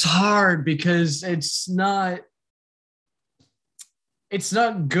it's hard because it's not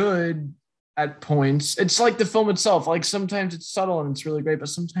good at points. It's like the film itself. Like sometimes it's subtle and it's really great, but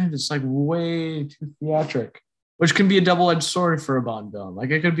sometimes it's like way too theatric, which can be a double-edged sword for a Bond villain.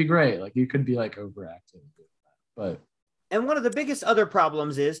 Like it could be great. Like you could be like overacting, but. And one of the biggest other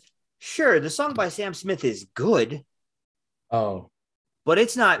problems is, sure, the song by Sam Smith is good. Oh. But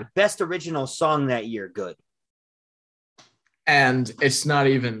it's not best original song that year good. And it's not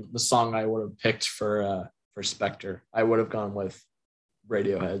even the song I would have picked for Spectre. I would have gone with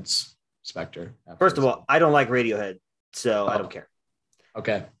Radiohead's Spectre. First of all, I don't like Radiohead, so I don't care.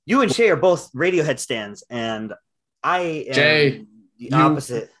 Okay. You and Shay are both Radiohead stans, and I am Jay. The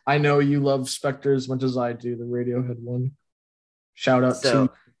opposite. I know you love Spectre as much as I do. The Radiohead one. Shout out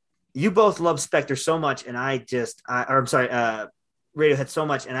to you both love Spectre so much, and I'm sorry, Radiohead so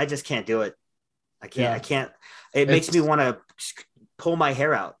much, and I just can't do it. I can't. It makes me want to pull my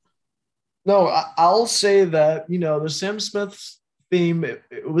hair out. No, I'll say that, the Sam Smith theme,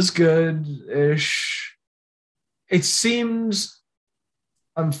 it was good-ish. It seems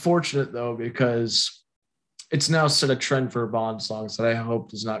unfortunate, though, because it's now set a trend for Bond songs that I hope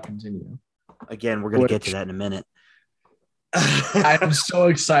does not continue. Again, we're going to get to that in a minute. I am so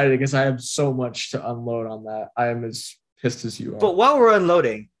excited because I have so much to unload on that. I am as pissed as you are. But while we're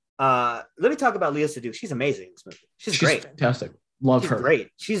unloading, let me talk about Léa Seydoux. She's amazing. She's great. Fantastic. Love her. Great.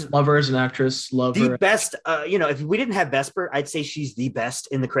 Love her as an actress. Love the her. Best. If we didn't have Vesper, I'd say she's the best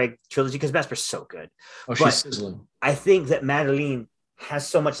in the Craig trilogy because Vesper's so good. Oh, she's sizzling. I think that Madeleine has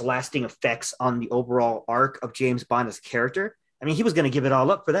so much lasting effects on the overall arc of James Bond as a character. I mean, he was going to give it all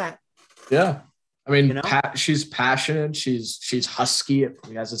up for that. Yeah. I mean, she's passionate. She's husky.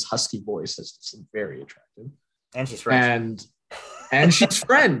 She has this husky voice that's just very attractive. And she's French. And she's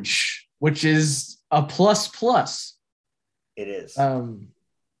French, which is a plus. It is.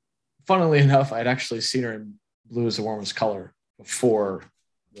 Funnily enough, I'd actually seen her in Blue is the Warmest Color before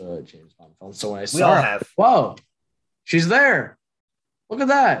the James Bond film. So when I saw her, whoa, she's there. Look at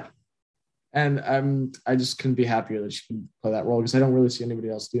that. And I just couldn't be happier that she can play that role because I don't really see anybody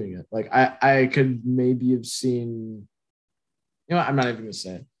else doing it. Like I could maybe have seen, I'm not even gonna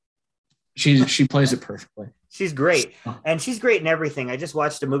say it. She plays it perfectly. She's great. And she's great in everything. I just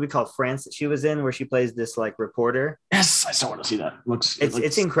watched a movie called France that she was in where she plays this like reporter. Yes, I still want to see that.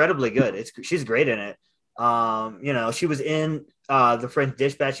 It's incredibly good. She's great in it. She was in The French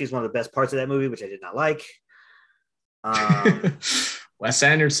Dispatch. She's one of the best parts of that movie, which I did not like. Wes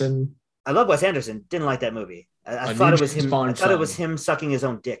Anderson. I love Wes Anderson. Didn't like that movie. I thought it was him. I thought it was him sucking his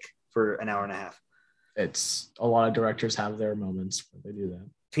own dick for an hour and a half. It's a lot of directors have their moments where they do that.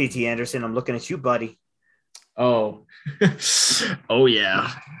 P.T. Anderson, I'm looking at you, buddy. Oh, oh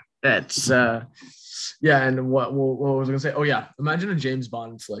yeah. That's yeah. And what was I gonna say? Oh yeah. Imagine a James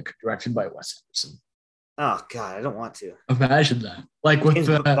Bond flick directed by Wes Anderson. Oh God, I don't want to. Imagine that. Like with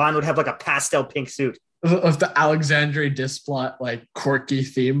Bond would have like a pastel pink suit. Of the Alexandre Desplat like quirky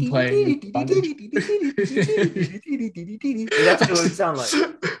theme playing. That's what it would sound like.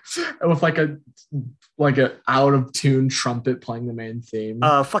 And with like a out of tune trumpet playing the main theme.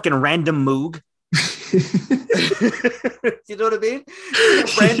 Fucking random moog. You know what I mean?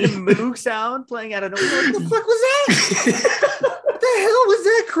 Random moog sound playing out of nowhere. What the fuck was that? What the hell was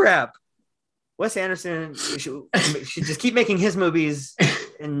that crap? Wes Anderson should just keep making his movies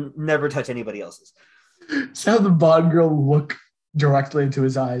and never touch anybody else's. It's how the Bond girl look directly into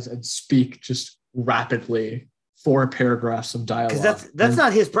his eyes and speak just rapidly 4 paragraphs of dialogue. Because that's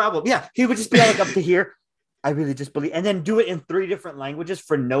not his problem. Yeah, he would just be like up to here. I really just believe, and then do it in 3 different languages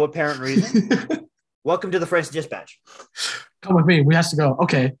for no apparent reason. Welcome to the French Dispatch. Come with me. We have to go.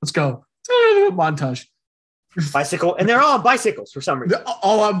 Okay, let's go. Montage. Bicycle, and they're all on bicycles for some reason. They're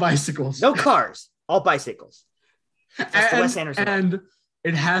all on bicycles. No cars, all bicycles. That's Wes Anderson. And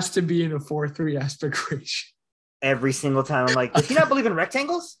it has to be in a 4:3 aspect ratio. Every single time. I'm like, does he not believe in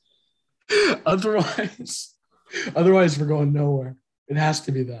rectangles? Otherwise we're going nowhere. It has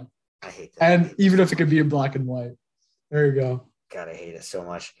to be that. I hate that. And even if it could be in black and white. There you go. God, I hate it so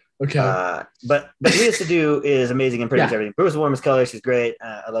much. Okay. But Léa Seydoux is amazing in pretty much everything. Bruce Warmest Color, she's great.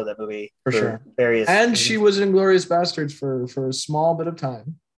 I love that movie. For sure. Various and things. She was in Inglourious Basterds for a small bit of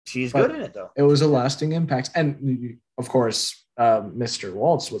time. She's good in it, though. It was a lasting impact. And, of course, Mr.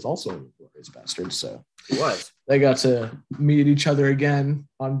 Waltz was also in Inglourious Basterds. So he was. They got to meet each other again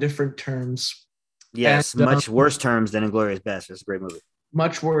on different terms. Yes, and, much worse terms than Inglourious Basterds. It's a great movie.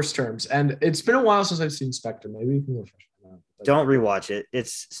 Much worse terms. And it's been a while since I've seen Spectre. Maybe you can refresh me on that. Don't rewatch it.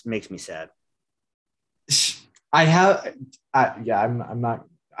 It makes me sad. I'm not.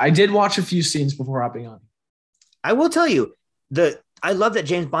 I did watch a few scenes before hopping on. I will tell you, I love that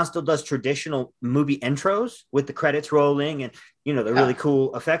James Bond still does traditional movie intros with the credits rolling and the really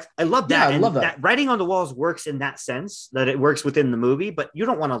cool effects. I love that. Yeah, I love that. Writing on the walls works in that sense that it works within the movie, but you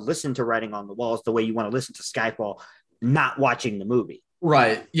don't want to listen to Writing on the Walls the way you want to listen to Skyfall, not watching the movie.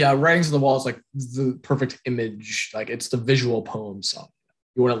 Right. Yeah. Writings on the Wall is like the perfect image. Like it's the visual poem song.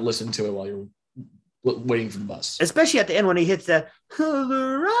 You want to listen to it while you're waiting for the bus. Especially at the end when he hits that.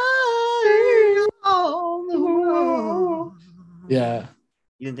 Yeah.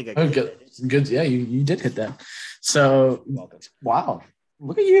 You didn't think I could hit that? Good. Yeah, you did hit that. So, wow.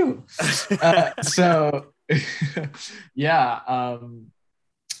 Look at you. Yeah.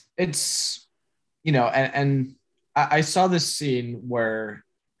 It's, and I saw this scene where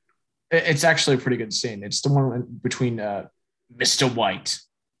it's actually a pretty good scene. It's the one between Mr. White.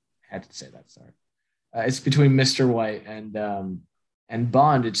 I had to say that. Sorry. It's between Mr. White and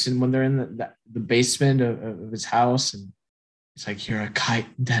Bond. It's when they're in the basement of his house, and it's like, you're a kite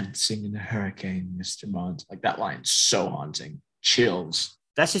dancing in a hurricane, Mr. Bond. Like, that line's so haunting. Chills.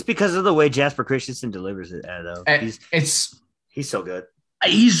 That's just because of the way Jasper Christensen delivers it, though. He's so good.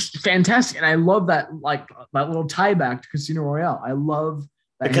 He's fantastic, and I love that, like, that little tie back to Casino Royale. I love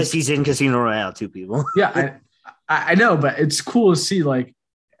that because he's in Casino Royale too, people. Yeah, I know, but it's cool to see like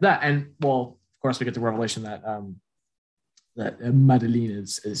that. And well, of course, we get the revelation that Madeline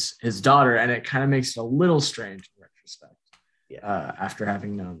is his daughter, and it kind of makes it a little strange in retrospect. Yeah, after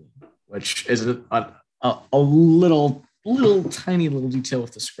having known, which is a little tiny little detail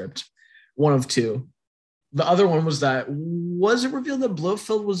with the script, one of two. The other one was it revealed that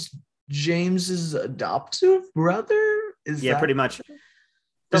Blofeld was James's adoptive brother? Pretty much.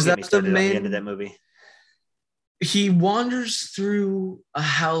 Is that the main? At the end of that movie? He wanders through a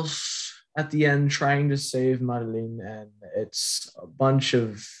house at the end trying to save Madeline, and it's a bunch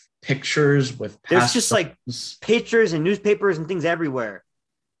of pictures with there's just like pictures and newspapers and things everywhere.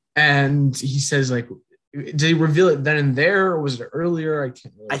 And he says, like, did he reveal it then and there, or was it earlier?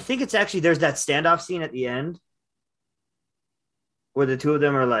 I think it's actually, there's that standoff scene at the end where the two of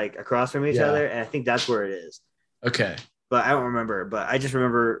them are like across from each other, and I think that's where it is. Okay. But I don't remember. But I just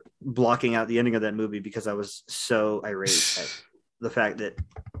remember blocking out the ending of that movie because I was so irate at the fact that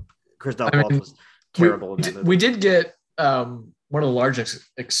Christoph Waltz was terrible in that movie. We did get one of the largest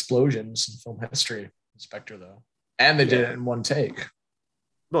explosions in film history in Spectre, though. And they did it in one take.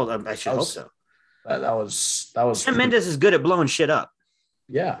 Well, I should hope so. That was Sam Mendes is good at blowing shit up.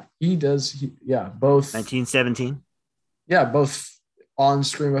 Yeah, he does. Both 1917. Yeah, both on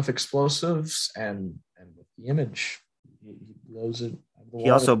screen with explosives and with the image. He blows it. He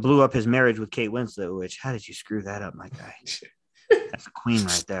also blew up his marriage with Kate Winslet, which, how did you screw that up, my guy? That's a queen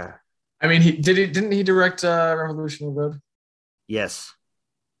right there. I mean, didn't he direct Revolution Road? Yes.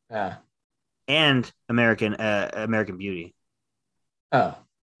 Yeah. And American Beauty. Oh,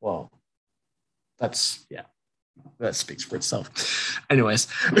 well. That speaks for itself. Anyways.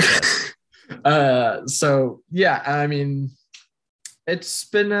 So yeah, I mean, it's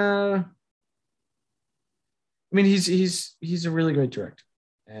been I mean, he's a really great director.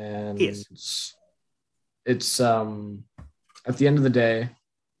 And he is. It's at the end of the day,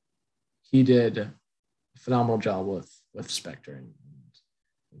 he did a phenomenal job with Spectre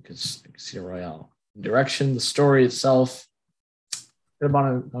and Casino Royale. In direction, the story itself could have gone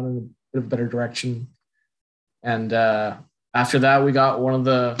in a bit of a better direction. And after that, we got one of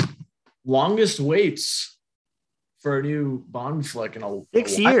the longest waits for a new Bond flick in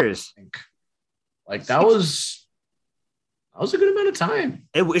 6 years. I think. Like, that was a good amount of time.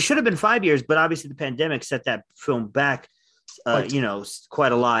 It should have been 5 years, but obviously the pandemic set that film back,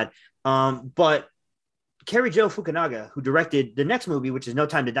 quite a lot. But Cary Joe Fukunaga, who directed the next movie, which is No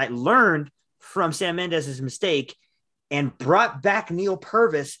Time to Die, learned from Sam Mendes' mistake and brought back Neil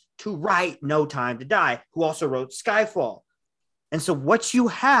Purvis to write No Time to Die, who also wrote Skyfall. And so what you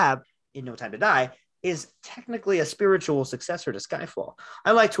have in No Time to Die is technically a spiritual successor to Skyfall.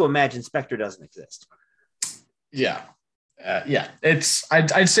 I like to imagine Spectre doesn't exist. Yeah. It's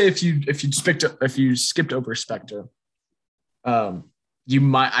I'd say if you skipped over Spectre, you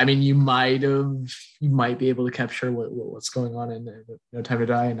might be able to capture what's going on in No Time to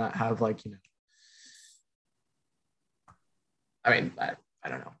Die and not have, like, you know. I mean, I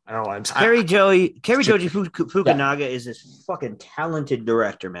don't know. I don't know what I'm saying. Cary Joji Fukunaga is this fucking talented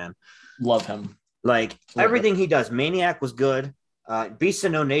director, man. Love him. Like, everything he does. Maniac was good. Beast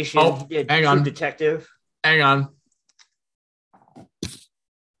of No Nation. He did hang on. Detective. Hang on.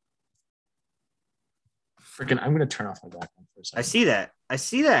 Freaking, I'm gonna turn off my background for a second. I see that. I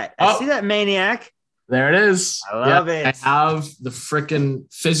see that, Maniac. There it is. I love it. I have the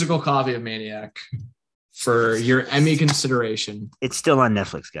freaking physical copy of Maniac for your Emmy consideration. It's still on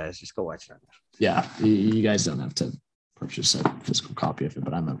Netflix, guys. Just go watch it. Yeah, you guys don't have to purchase a physical copy of it,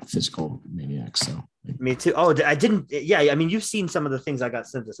 but I'm a physical Maniac, so. Me too. Oh, I didn't. Yeah, I mean, you've seen some of the things I got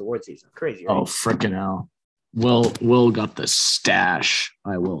sent this award season. Crazy, right? Oh, freaking hell. Will got the stash,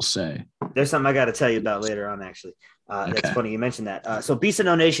 I will say. There's something I got to tell you about later on, actually. That's funny you mentioned that. So Beast of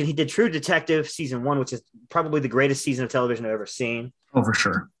No Nation, he did True Detective season 1, which is probably the greatest season of television I've ever seen. Oh, for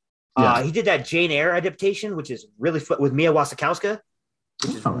sure. Yeah. He did that Jane Eyre adaptation, which is really with Mia Wasikowska,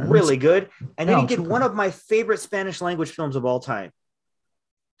 which is really good. And then he did one of my favorite Spanish language films of all time,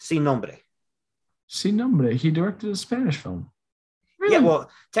 Sin Nombre. Sin Nombre. He directed a Spanish film. Really? Yeah, well,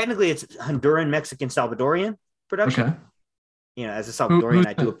 technically it's Honduran, Mexican, Salvadorian, production. Okay. You know, as a Salvadorian,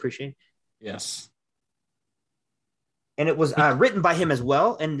 I do appreciate. Yes. And it was written by him as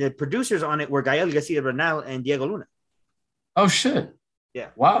well. And the producers on it were Gael Garcia Bernal and Diego Luna. Oh, shit. Yeah.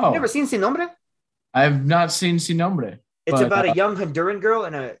 Wow. You never seen Sin Nombre? I have not seen Sin Nombre. It's about a young Honduran girl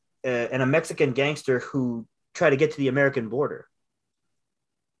and a Mexican gangster who try to get to the American border.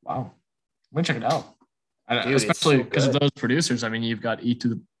 Wow. I'm going to check it out. Dude, especially because of those producers. I mean, you've got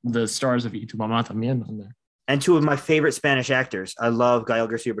the stars of Y Tu Mamá también on there. And two of my favorite Spanish actors. I love Gael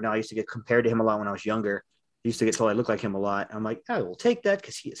Garcia Bernal. I used to get compared to him a lot when I was younger. I used to get told I look like him a lot. I'm like, I will take that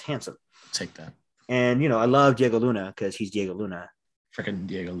because he is handsome. Take that. And, you know, I love Diego Luna because he's Diego Luna. Freaking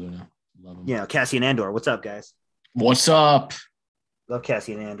Diego Luna. Love him. You know, Cassian Andor. What's up, guys? What's up? Love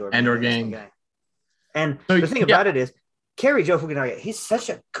Cassian Andor. Andor gang. And the thing about it is, Cary Joe Fukunaga, he's such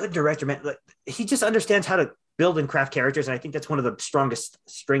a good director, man. Like, he just understands how to build and craft characters. And I think that's one of the strongest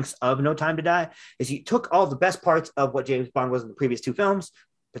strengths of No Time to Die is he took all the best parts of what James Bond was in the previous two films,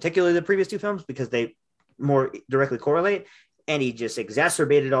 particularly the previous two films, because they more directly correlate. And he just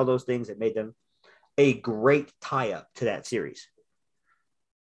exacerbated all those things and made them a great tie-up to that series.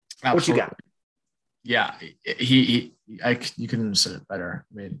 Absolutely. What you got? Yeah, you couldn't have said it better.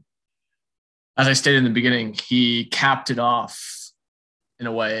 I mean, as I stated in the beginning, he capped it off in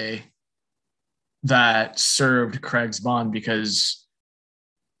a way that served Craig's Bond because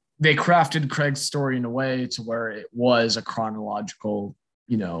they crafted Craig's story in a way to where it was a chronological,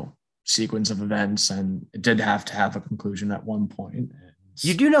 you know, sequence of events, and it did have to have a conclusion at one point. And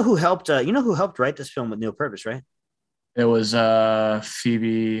you do know who helped? You know who helped write this film with Neil Purvis, right? It was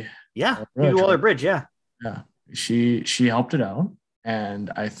Phoebe. Yeah, Phoebe Waller-Bridge. Yeah, she helped it out,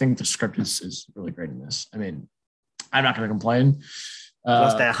 and I think the script is really great in this. I mean, I'm not going to complain.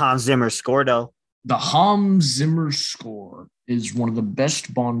 Plus that Hans Zimmer score, though. The Hans Zimmer score is one of the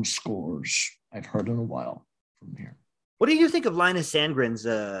best Bond scores I've heard in a while from here. What do you think of Linus Sandgren's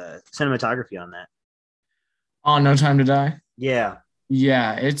cinematography on that? On No Time to Die? Yeah.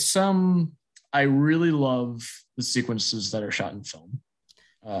 Yeah, it's I really love the sequences that are shot in film.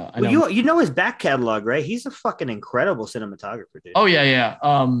 You know his back catalog, right? He's a fucking incredible cinematographer, dude. Oh yeah.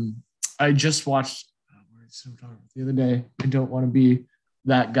 I just watched the other day. I don't want to be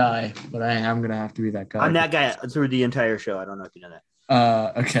that guy, but I am gonna have to be that guy. I'm that guy through the entire show. I don't know if you know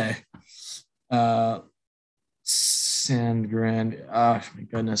that. Okay. Sandgren. Oh my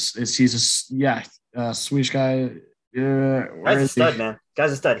goodness, he's a Swedish guy. Guy's a stud, man.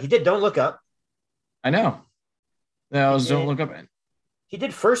 Guy's a stud. He did Don't Look Up. I know. Don't Look Up. He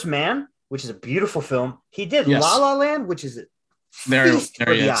did First Man, which is a beautiful film. He did yes. La La Land, which is there for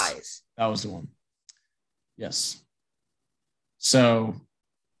the eyes. That was the one. Yes. So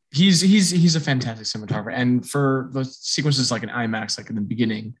he's a fantastic cinematographer, and for the sequences like in IMAX, like in the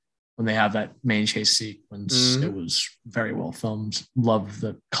beginning when they have that main chase sequence, it was very well filmed. Love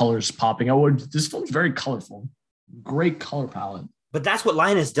the colors popping out. This film's very colorful, great color palette. But that's what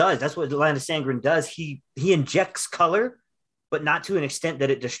Linus does. That's what Linus Sandgren does. He injects color, but not to an extent that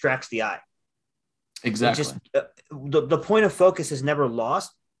it distracts the eye. Exactly. The point of focus is never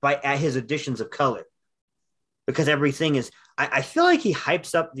lost at his additions of color, because everything is. I feel like he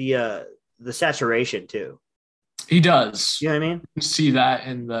hypes up the saturation too. He does. You know what I mean? You can see that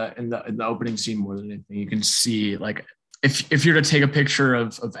in the opening scene more than anything. You can see, like, if you're to take a picture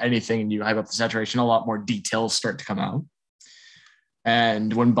of anything and you hype up the saturation, a lot more details start to come out.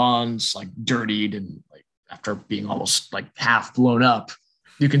 And when Bond's like dirtied and like after being almost like half blown up,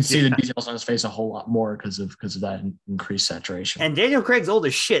 you can see the details on his face a whole lot more because of that increased saturation. And Daniel Craig's old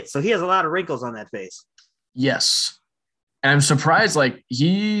as shit, so he has a lot of wrinkles on that face. Yes. And I'm surprised, like,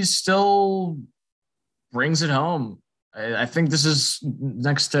 he still brings it home. I think this is,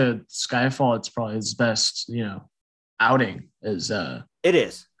 next to Skyfall, it's probably his best, outing as it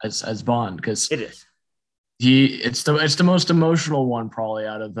is as Bond, because it is. It's the most emotional one probably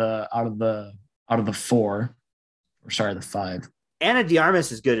out of the four, or sorry, the five. Ana de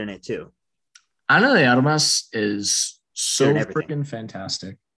Armas is good in it too. Ana de Armas is so freaking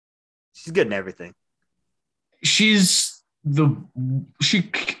fantastic. She's good in everything. She has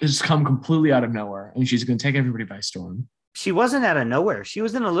come completely out of nowhere, and she's going to take everybody by storm. She wasn't out of nowhere. She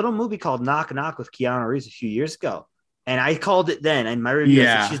was in a little movie called Knock Knock with Keanu Reeves a few years ago, and I called it then in my review.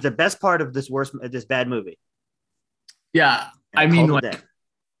 Yeah. She's the best part of this bad movie. Yeah, I mean,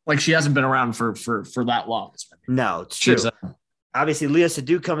 like she hasn't been around for that long. No, it's true. Obviously, Léa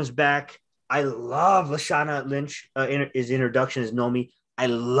Seydoux comes back. I love Lashana Lynch. His introduction as Nomi. I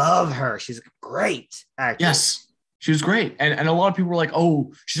love her. She's a great actress. Yes, she was great. And a lot of people were like,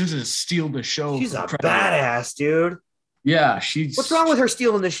 "Oh, she's going to steal the show." She's a badass, dude. Yeah, What's wrong with her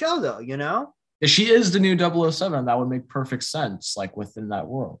stealing the show, though? Yeah, she is the new 007. That would make perfect sense, like within that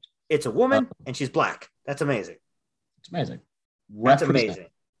world. It's a woman and she's black. That's amazing. It's amazing. That's amazing.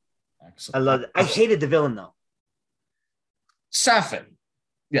 Excellent. I love it. I hated the villain though. Safin.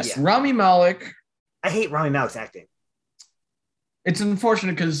 Yes, Yeah. Rami Malek. I hate Rami Malek's acting. It's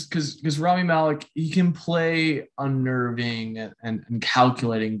unfortunate because Rami Malek, he can play unnerving and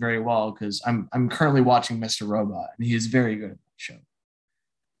calculating very well. Because I'm currently watching Mr. Robot and he is very good at that show.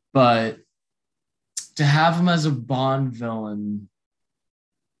 But to have him as a Bond villain,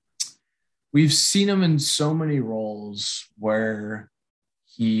 we've seen him in so many roles where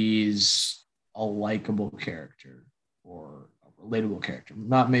he's a likable character or a relatable character.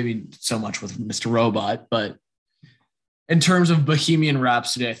 Not maybe so much with Mr. Robot, but in terms of Bohemian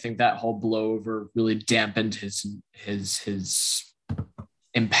Rhapsody, I think that whole blowover really dampened his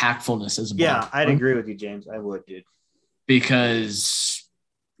impactfulness as a Bond. Yeah, I'd agree with you, James. I would, dude. Because,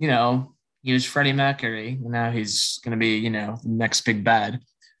 you know, he was Freddie Mercury, and now he's going to be, you know, the next big bad.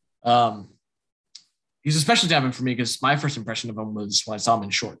 He's especially damning for me because my first impression of him was when I saw him in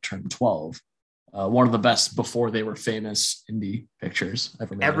Short Term 12. One of the best before they were famous indie pictures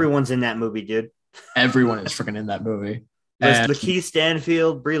ever made. Everyone's in that movie, dude. Everyone is freaking in that movie. Lakeith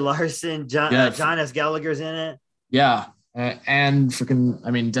Stanfield, Brie Larson, John S. Gallagher's in it. Yeah. And freaking,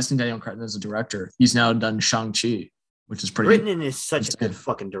 I mean, Destin Daniel Cretton is a director. He's now done Shang-Chi, which is pretty. Britton is such a good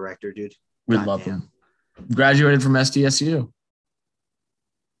fucking director, dude. We love him. Graduated from SDSU.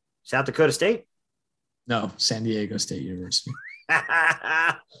 South Dakota State? No, San Diego State University.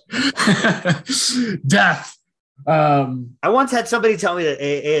 Death. I once had somebody tell me that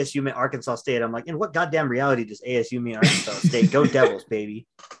ASU meant Arkansas State. I'm like, in what goddamn reality does ASU mean Arkansas State? Go Devils, baby.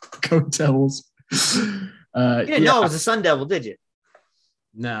 Go Devils. You didn't know it was a Sun Devil, did you?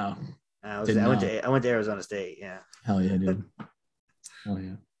 No. I went to Arizona State. Yeah. Hell yeah, dude. Hell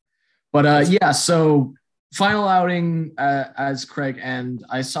yeah. But yeah, so final outing as Craig, and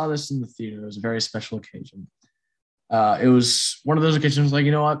I saw this in the theater. It was a very special occasion. It was one of those occasions like,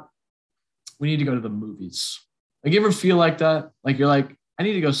 you know what? We need to go to the movies. Like, you ever feel like that? Like, you're like, I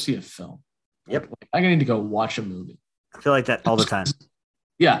need to go see a film. Yep. Like, I need to go watch a movie. I feel like that all the time.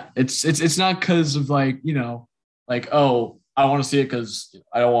 Yeah. It's not because of like, you know, like, oh, I want to see it because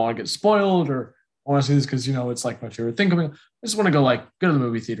I don't want to get spoiled, or I want to see this because, you know, it's like my favorite thing coming. I just want to go to the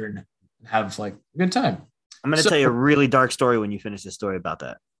movie theater and have like a good time. I'm going to tell you a really dark story when you finish the story about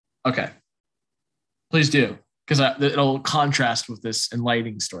that. Okay. Please do. Because it'll contrast with this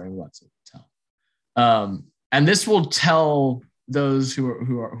enlightening story I'm about to tell. And this will tell those who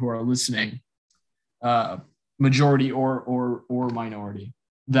are listening, majority or minority,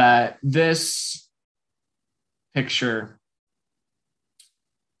 that this picture,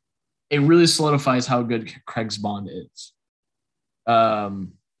 it really solidifies how good Craig's Bond is.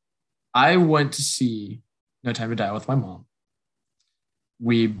 I went to see No Time to Die with my mom.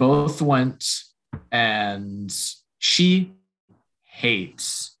 We both went, and she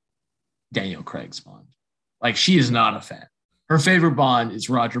hates Daniel Craig's Bond. Like, she is not a fan. Her favorite Bond is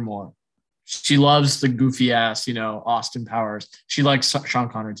Roger Moore. She loves the goofy ass, you know, Austin Powers. She likes Sean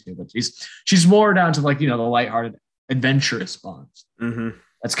Connery too, but she's more down to, like, you know, the lighthearted, adventurous Bonds. Mm-hmm.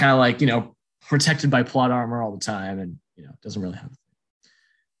 That's kind of like, you know, protected by plot armor all the time, and, you know, doesn't really have.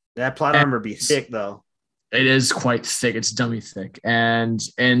 That plot armor be thick though. It is quite thick. It's dummy thick. And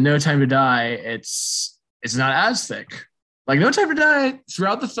in No Time to Die, it's not as thick. Like, No Time to Die,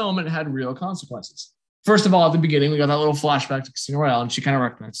 throughout the film, it had real consequences. First of all, at the beginning, we got that little flashback to Casino Royale, and she kind of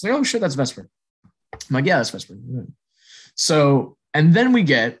recognized, like, oh shit, that's Vesper. I'm like, yeah, that's Vesper. Yeah. So, and then we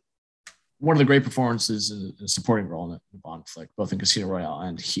get one of the great performances in a supporting role in the Bond flick, both in Casino Royale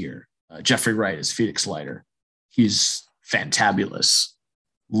and here. Jeffrey Wright as Felix Leiter. He's fantabulous.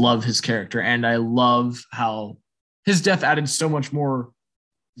 Love his character, and I love how his death added so much more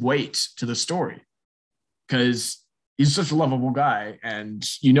weight to the story, because he's such a lovable guy, and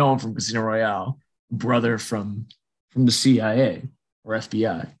you know him from Casino Royale, brother from the CIA or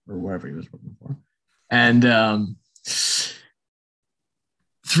FBI or wherever he was working for. And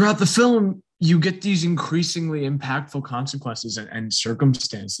throughout the film, you get these increasingly impactful consequences and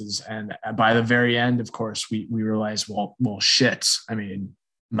circumstances, and by the very end, of course, we realize, well, shit. I mean,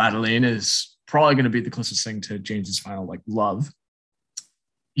 Madeleine is probably going to be the closest thing to James's final, like, love.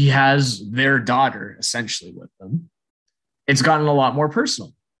 He has their daughter essentially with them. It's gotten a lot more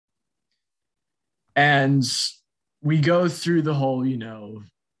personal. And we go through the whole, you know,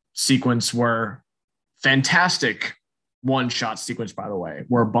 sequence where fantastic one-shot sequence, by the way,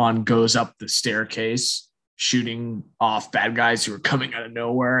 where Bond goes up the staircase, shooting off bad guys who are coming out of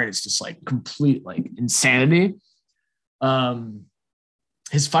nowhere. And it's just like complete, like, insanity.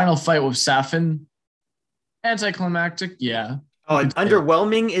 his final fight with Safin, anticlimactic, yeah. Oh,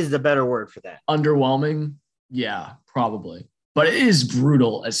 underwhelming is the better word for that. Underwhelming, yeah, probably. But it is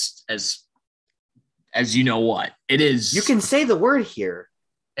brutal as you know what. It is. You can say the word here.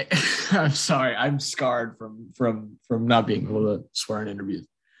 I'm sorry. I'm scarred from not being able to swear in interviews.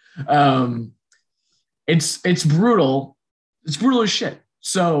 It's brutal. It's brutal as shit.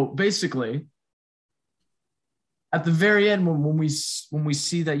 So basically, at the very end, when we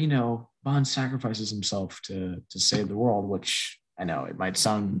see that, you know, Bond sacrifices himself to save the world, which I know it might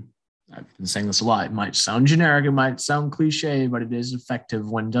sound, I've been saying this a lot, it might sound generic, it might sound cliche, but it is effective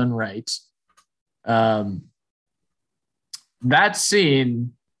when done right. That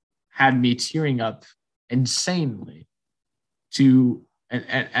scene had me tearing up insanely to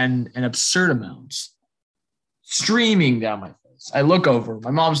an absurd amount, streaming down my face. I look over,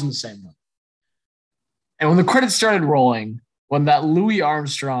 my mom's in the same room. And when the credits started rolling, when that Louis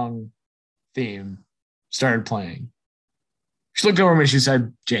Armstrong theme started playing, she looked over at me and she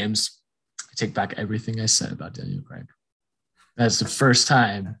said, James, I take back everything I said about Daniel Craig. That's the first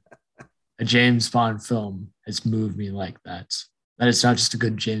time a James Bond film has moved me like that. That is not just a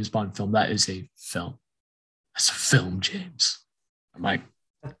good James Bond film. That is a film. That's a film, James. I'm like,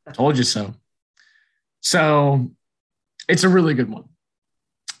 I told you so. So it's a really good one.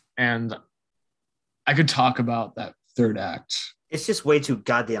 And I could talk about that third act. It's just way too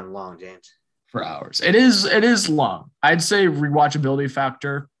goddamn long, James. For hours. It is long. I'd say rewatchability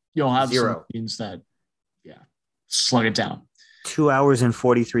factor, you'll have 0. some scenes that, yeah, slug it down. 2 hours and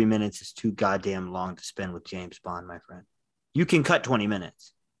 43 minutes is too goddamn long to spend with James Bond, my friend. You can cut 20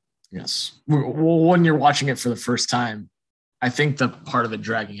 minutes. Yes. Well, when you're watching it for the first time, I think the part of it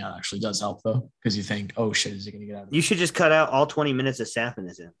dragging out actually does help, though, because you think, oh, shit, is he going to get out of it? You should just cut out all 20 minutes that Safin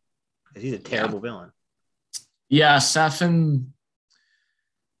is in, because he's a terrible villain. Yeah, Safin.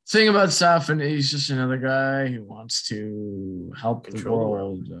 Thing about Safin, he's just another guy who wants to help the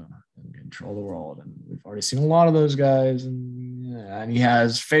world and control the world. And we've already seen a lot of those guys, and he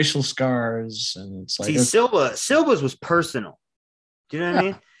has facial scars. And it's like, see, Silva's was personal. Do you know what I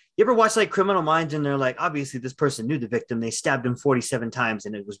mean? You ever watch like Criminal Minds and they're like, obviously this person knew the victim. They stabbed him 47 times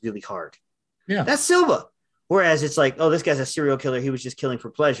and it was really hard. Yeah. That's Silva. Whereas it's like, oh, this guy's a serial killer. He was just killing for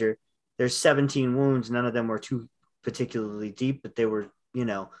pleasure. There's 17 wounds. None of them were too particularly deep, but they were, you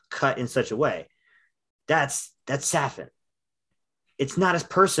know, cut in such a way. That's Safin. It's not as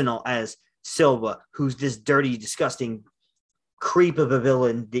personal as Silva, who's this dirty, disgusting creep of a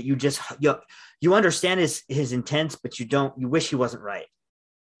villain that you understand his intents, but you wish he wasn't right.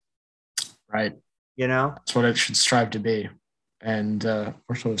 Right. You know? That's what it should strive to be. And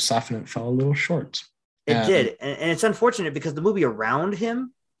fortunately, Safin fell a little short. It did. And it's unfortunate because the movie around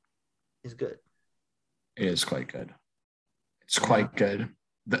him is good. It is quite good. It's quite good.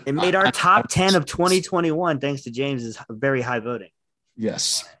 It made our top 10 of 2021 thanks to James's very high voting.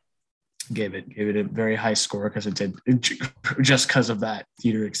 Yes. Gave it a very high score because it did just because of that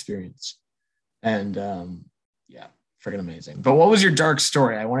theater experience. And yeah, freaking amazing. But what was your dark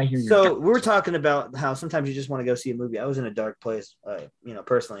story? I want to hear your So we were talking about how sometimes you just want to go see a movie. I was in a dark place,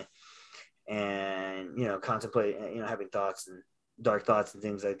 personally, and, contemplating, having thoughts and dark thoughts and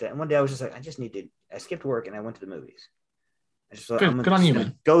things like that. And one day I was just like, I skipped work and I went to the movies. I just thought, good on you,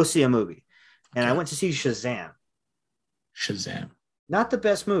 man. Go see a movie. And I went to see Shazam. Not the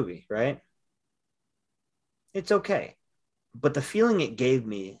best movie, right? It's okay. But the feeling it gave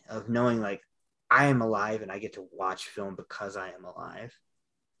me of knowing like I am alive and I get to watch film because I am alive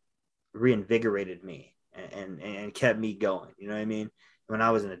reinvigorated me and kept me going. You know what I mean? When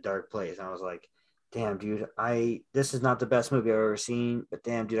I was in a dark place, I was like, damn, dude, this is not the best movie I've ever seen, but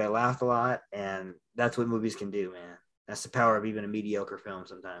damn, dude, I laughed a lot. And that's what movies can do, man. That's the power of even a mediocre film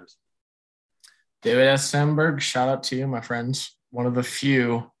sometimes. David S. Sandberg, shout out to you, my friends. One of the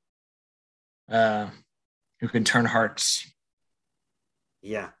few who can turn hearts.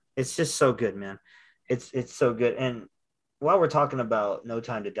 Yeah, it's just so good, man. It's so good. And while we're talking about No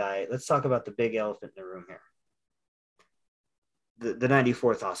Time to Die, let's talk about the big elephant in the room here. The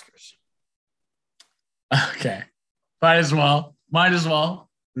 94th Oscars. Okay. Might as well.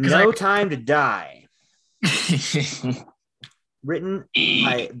 No Time to Die. Written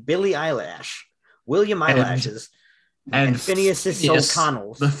by Billie Eilish, William Eyelashes, and Phineas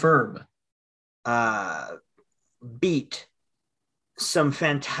O'Connell. The Ferb. Beat some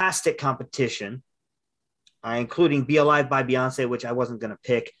fantastic competition, including Be Alive by Beyonce, which I wasn't going to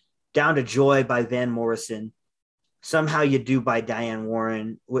pick, Down to Joy by Van Morrison, Somehow You Do by Diane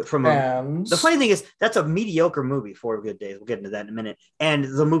Warren. The funny thing is, that's a mediocre movie, Four Good Days. We'll get into that in a minute. And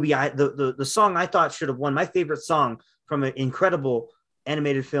the movie, the song I thought should have won, my favorite song from an incredible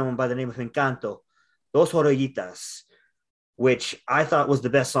animated film by the name of Encanto, Dos Oruguitas, which I thought was the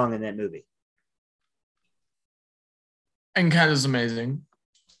best song in that movie. Encanto is amazing,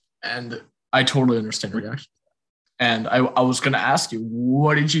 and I totally understand your reaction. And I was going to ask you,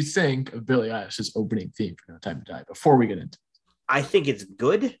 what did you think of Billie Eilish's opening theme for No Time to Die before we get into it? I think it's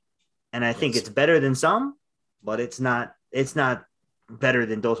good, and I think it's better than some, but it's not better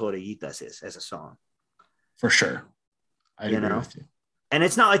than Dos Oruguitas is as a song. For sure. I agree with you. And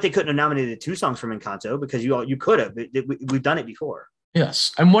it's not like they couldn't have nominated 2 songs from Encanto, because you could have. We've done it before.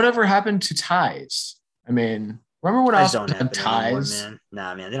 Yes. And whatever happened to ties? I mean, remember when I was had ties? Anymore, man.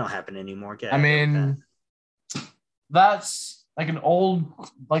 Nah, man, they don't happen anymore. That's like an old,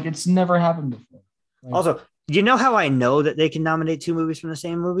 like it's never happened before. Like, also, do you know how I know that they can nominate 2 movies from the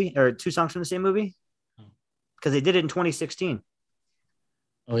same movie, or 2 songs from the same movie? Because they did it in 2016.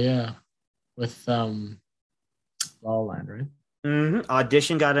 Oh yeah, with La La Land, right? Mm-hmm.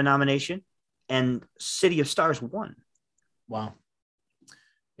 Audition got a nomination, and City of Stars won. Wow.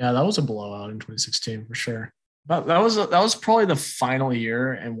 Yeah, that was a blowout in 2016 for sure. But that was probably the final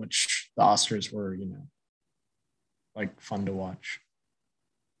year in which the Oscars were, like fun to watch.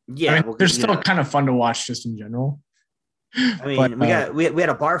 Yeah, I mean, they're still kind of fun to watch just in general. I mean, but, we had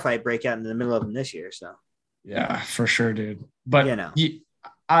a bar fight break out in the middle of them this year, so yeah, for sure, dude. But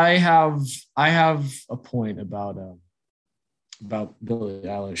I have a point about Billie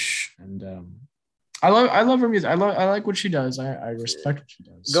Eilish, and I love her music. I like what she does. I respect what she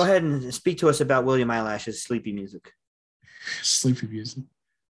does. Go ahead and speak to us about William Eilish's sleepy music. Sleepy music.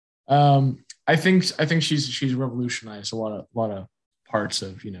 I think she's revolutionized a lot of parts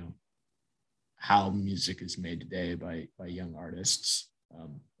of how music is made today by young artists.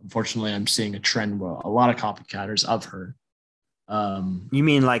 Unfortunately, I'm seeing a trend where a lot of copycatters of her. You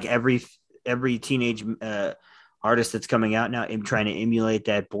mean like every teenage artist that's coming out now trying to emulate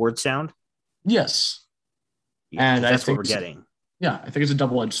that board sound? Yes. Yeah, and that's what we're getting. Yeah, I think it's a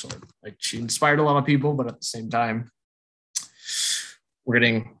double-edged sword. Like, she inspired a lot of people, but at the same time, we're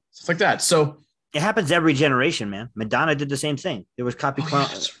getting stuff like that. So it happens every generation, man. Madonna did the same thing. There was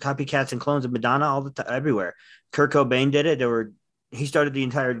copycats and clones of Madonna all the time, everywhere. Kurt Cobain did it. He started the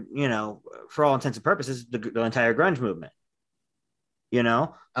entire, for all intents and purposes, the entire grunge movement.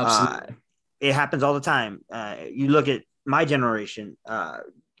 Absolutely. It happens all the time. You look at my generation.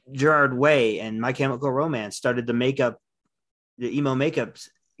 Gerard Way and My Chemical Romance started the emo makeup,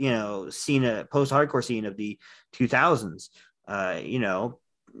 scene, post-hardcore scene of the 2000s.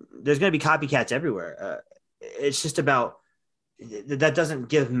 There's going to be copycats everywhere. It's just about that doesn't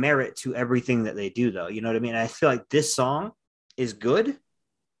give merit to everything that they do, though. You know what I mean? I feel like this song is good,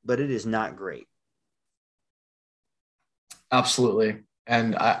 but it is not great. Absolutely.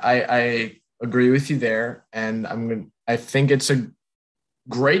 And I agree with you there. And I think it's a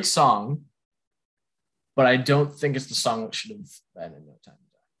great song, but I don't think it's the song that should have been in No Time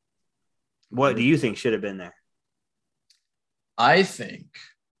to Die. What do you think should have been there? I think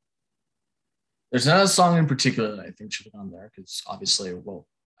there's not a song in particular that I think should have gone there, because obviously,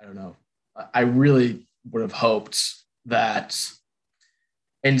 I don't know. I really would have hoped that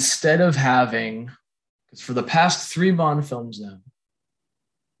instead of having, because for the past 3 Bond films now,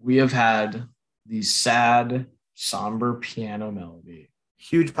 we have had the sad, somber piano melody.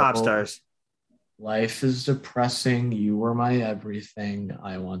 Huge pop stars. Life is depressing. You were my everything.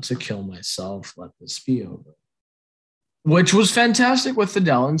 I want to kill myself. Let this be over. Which was fantastic with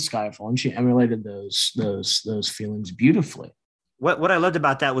Adele and Skyfall, and she emulated those feelings beautifully. What I loved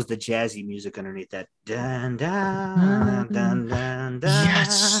about that was the jazzy music underneath that. Dun, dun, dun, dun, dun, yeah,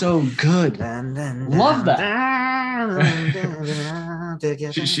 it's so good. Dun, dun, love that.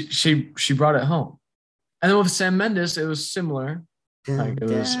 she brought it home. And then with Sam Mendes, it was similar. Like, it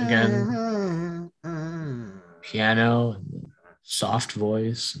was again piano and soft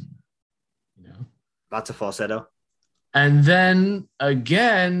voice, and, lots of falsetto. And then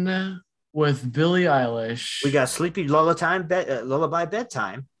again with Billie Eilish, we got Sleepy Lullaby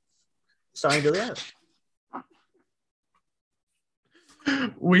Bedtime, starring Billie Eilish.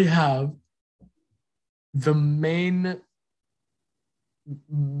 We have the main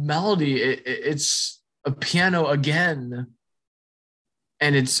melody. It's a piano again,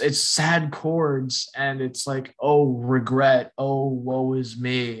 and it's sad chords, and it's like, oh, regret, oh, woe is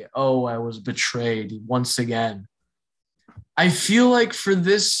me, oh, I was betrayed once again. I feel like for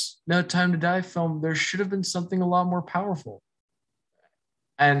this No Time to Die film, there should have been something a lot more powerful.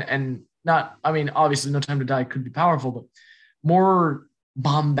 And not, I mean, obviously No Time to Die could be powerful, but more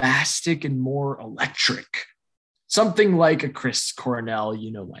bombastic and more electric. Something like a Chris Cornell,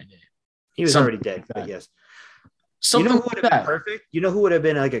 You Know My Name. He was already dead, but yes. You know Something who would like have been that. perfect? You know who would have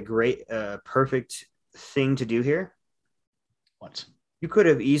been like a great, perfect thing to do here? What? You could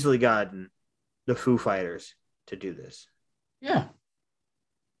have easily gotten the Foo Fighters to do this. Yeah,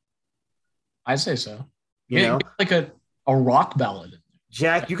 I say so. You know, Get like a rock ballad.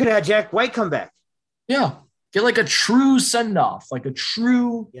 Jack. You could have had Jack White come back. Yeah, get like a true send off, like a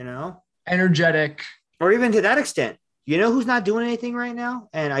true You know, energetic. or even to that extent. You know who's not doing anything right now?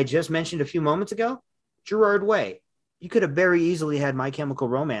 And I just mentioned a few moments ago, Gerard Way. You could have very easily had My Chemical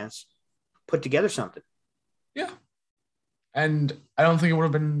Romance put together something. Yeah, and I don't think it would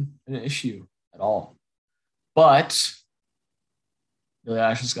have been an issue at all. But Billie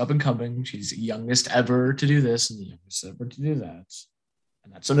Eilish is up and coming. She's the youngest ever to do this and the youngest ever to do that,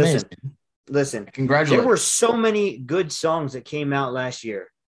 and that's amazing. Listen, there Congratulations. were so many good songs that came out last year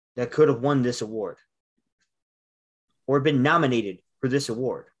that could have won this award or been nominated for this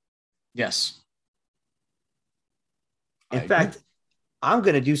award. Yes. In fact, I'm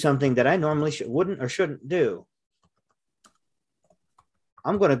going to do something that I normally wouldn't or shouldn't do.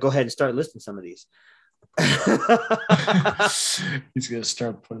 I'm going to go ahead and start listing some of these. He's going to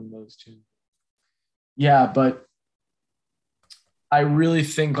start putting those tunes. Yeah, but I really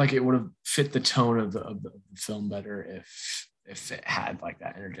think like it would have fit the tone of the film better if it had like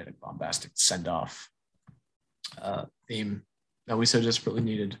that energetic, bombastic send off theme that we so desperately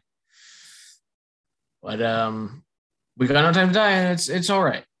needed. But we got No Time to Die, and it's all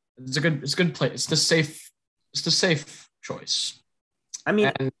right. It's a good play. It's the safe choice. I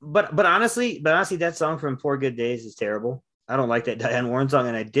mean, but honestly, that song from Four Good Days is terrible. I don't like that Diane Warren song,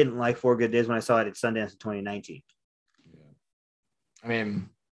 and I didn't like Four Good Days when I saw it at Sundance in 2019. Yeah. I mean,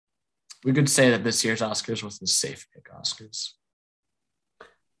 we could say that this year's Oscars was the safe pick Oscars.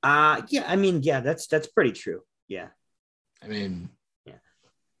 Yeah, I mean, yeah, that's pretty true. Yeah. I mean, yeah.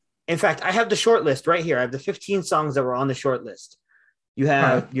 In fact, I have the short list right here. I have the 15 songs that were on the short list. You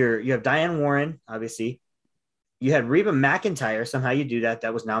have you have Diane Warren, obviously. You had Reba McEntire. Somehow You Do That.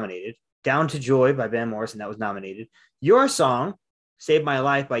 That was nominated. Down to Joy by Van Morrison. That was nominated. Your Song, Save My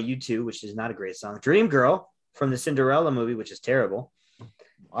Life by U2, which is not a great song. Dream Girl from the Cinderella movie, which is terrible.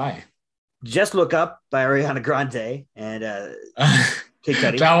 Why? Just Look Up by Ariana Grande and Kid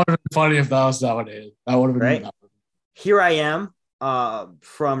Cudi. That would have been funny if that was nominated. That would have been right. Here I Am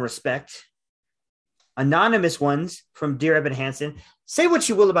from Respect. Anonymous Ones from Dear Evan Hansen. Say what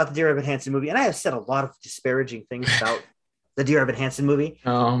you will about the Dear Evan Hansen movie, and I have said a lot of disparaging things about the Dear Evan Hansen movie.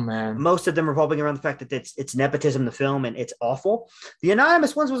 Oh, man. Most of them revolving around the fact that it's nepotism, the film, and it's awful. The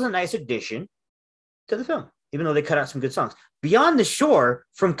Anonymous Ones was a nice addition to the film, even though they cut out some good songs. Beyond the Shore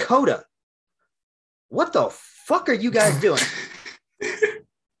from Coda. What the fuck are you guys doing?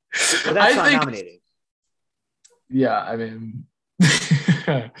 So that's not nominated. Yeah, I mean,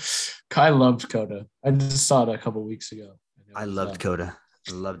 Kai loved Coda. I just saw it a couple weeks ago. I loved Coda.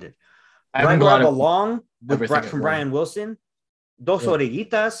 I loved it. Right Where I Belong from Brian Wilson. Dos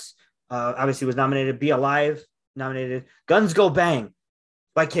Orejitas, obviously was nominated. Be Alive, nominated. Guns Go Bang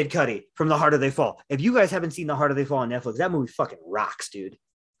by Kid Cudi from The Harder They Fall. If you guys haven't seen The Harder They Fall on Netflix, that movie fucking rocks, dude.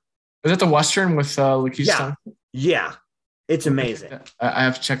 Is it the Western with Lakeith Stanfield? Yeah. It's amazing. I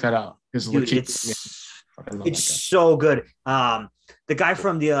have to check that out because it's so good. The guy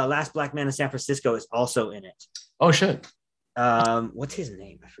from the Last Black Man in San Francisco is also in it. Oh shit! What's his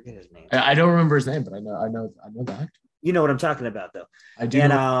name? I forget his name. I don't remember his name, but I know that. You know what I'm talking about, though. I do.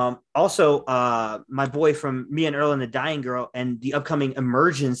 And also, my boy from Me and Earl and the Dying Girl and the upcoming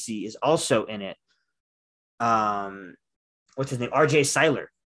Emergency is also in it. What's his name? R.J. Cyler.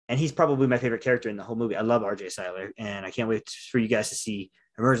 And he's probably my favorite character in the whole movie. I love R.J. Cyler, and I can't wait for you guys to see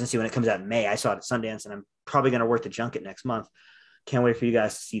Emergency when it comes out in May. I saw it at Sundance, and I'm probably going to work the junket next month. Can't wait for you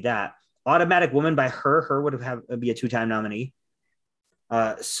guys to see that. Automatic Woman by Her. Her would be a 2-time nominee.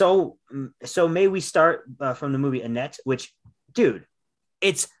 So May We Start from the movie Annette, which, dude,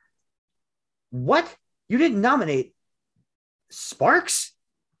 it's what? You didn't nominate Sparks?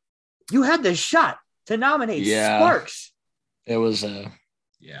 You had the shot to nominate Sparks. It was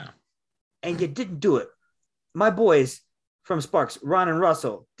yeah. And you didn't do it. My boys from Sparks, Ron and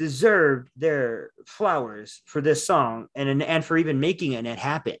Russell, deserved their flowers for this song and for even making it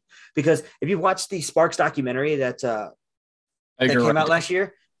happen. Because if you watch the Sparks documentary that came out last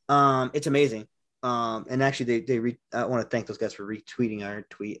year, it's amazing. And actually, I want to thank those guys for retweeting our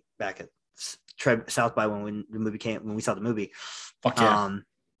tweet back at South by when we saw the movie. Fuck yeah.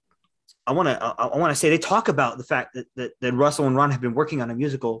 I want to say they talk about the fact that Russell and Ron have been working on a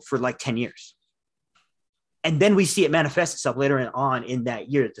musical for like 10 years. And then we see it manifest itself later on in that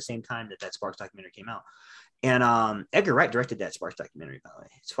year at the same time that Sparks documentary came out. And Edgar Wright directed that Sparks documentary, by the way.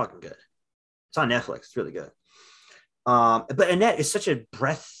 It's fucking good. It's on Netflix. It's really good. But Annette is such a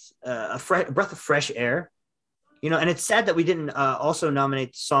breath of fresh air, and it's sad that we didn't also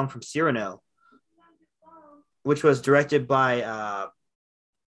nominate the song from Cyrano, which was directed by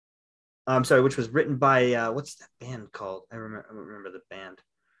I'm sorry, which was written by what's that band called? I remember the band.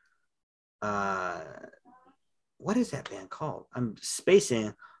 Uh, what is that band called? I'm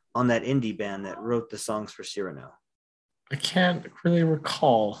spacing on that indie band that wrote the songs for Cyrano. I can't really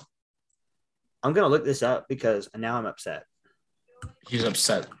recall. I'm gonna look this up because now I'm upset. He's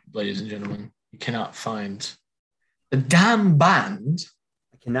upset, ladies and gentlemen. You cannot find the damn band.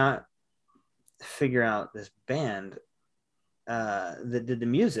 I cannot figure out this band that did the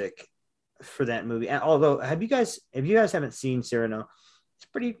music for that movie. And although, if you guys haven't seen Cyrano, it's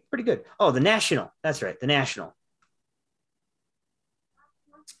pretty good. Oh, The National. That's right, The National.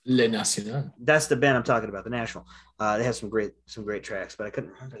 Le National. That's the band I'm talking about, The National. They have some great tracks, but I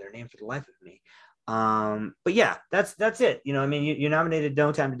couldn't remember their name for the life of me. But yeah, that's it. I mean, you nominated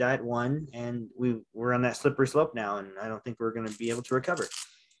No Time to Die at 1, and we're on that slippery slope now, and I don't think we're going to be able to recover.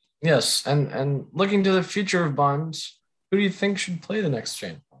 Yes, and looking to the future of Bond, who do you think should play the next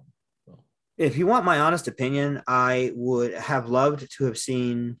James Bond? If you want my honest opinion, I would have loved to have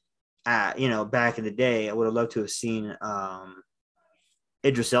seen, back in the day, I would have loved to have seen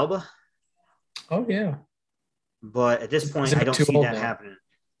Idris Elba. Oh yeah, but at this point, I don't see that happening.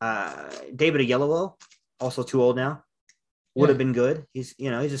 David Oyelowo, also too old now, would have been good. He's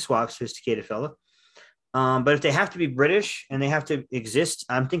a suave, sophisticated fella. But if they have to be British and they have to exist,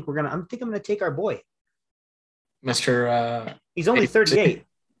 I think I'm gonna take our boy, Mr. He's only 38.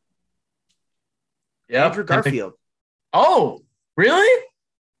 Yeah, Andrew Garfield. Oh, really?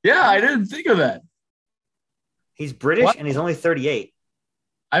 Yeah, I didn't think of that. He's British and he's only 38.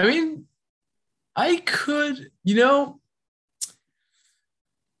 I mean, I could,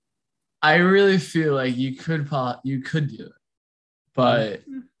 I really feel like you could do it, but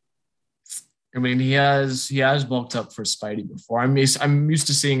I mean, he has bulked up for Spidey before. I'm used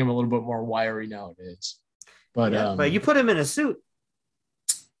to seeing him a little bit more wiry nowadays, but you put him in a suit.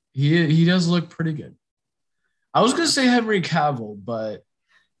 He does look pretty good. I was gonna say Henry Cavill, but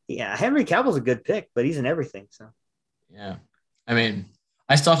yeah, Henry Cavill's a good pick, but he's in everything. So yeah, I mean,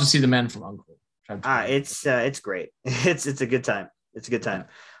 I still have to see The Man from U.N.C.L.E. It's great. It's a good time. It's a good time.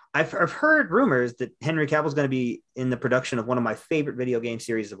 I've heard rumors that Henry Cavill's going to be in the production of one of my favorite video game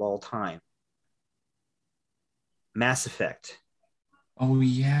series of all time, Mass Effect. Oh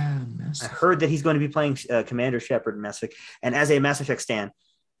yeah, I heard that he's going to be playing Commander Shepard in Mass Effect, and as a Mass Effect stan,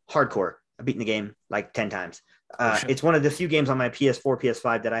 hardcore. I've beaten the game like 10 times. It's one of the few games on my PS4,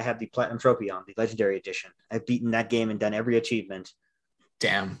 PS5 that I have the Platinum Trophy on, the Legendary Edition. I've beaten that game and done every achievement.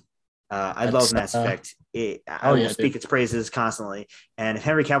 Damn. I love Mass Effect. I will speak its praises constantly. And if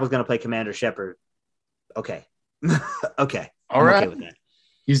Henry Cavill's going to play Commander Shepard, okay. Okay. All right. Okay with that.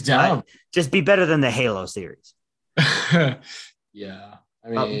 He's down. Just be better than the Halo series. Yeah. I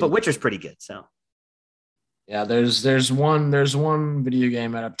mean, but Witcher's pretty good, so. Yeah, there's one video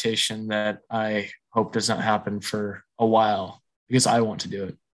game adaptation that I hope does not happen for a while because I want to do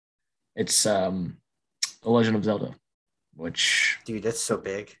it. It's The Legend of Zelda, which dude, that's so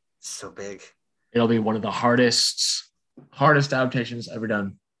big. So big. It'll be one of the hardest adaptations ever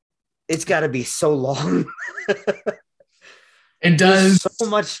done. It's got to be so long. It does. There's so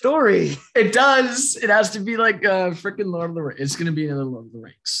much story. It does. It has to be like freaking Lord of the Rings. It's gonna be another Lord of the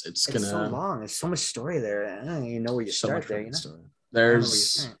Rings. It's so long. There's so much story there. I don't even know where you start there.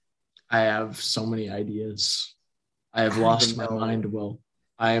 I have so many ideas. I have lost my mind. Will.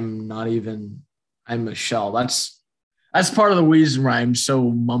 I'm a shell. That's part of the reason why I'm so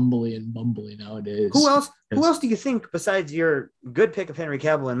mumbly and bumbly nowadays. Who else do you think besides your good pick of Henry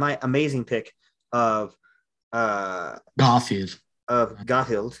Cavill and my amazing pick of Garfield?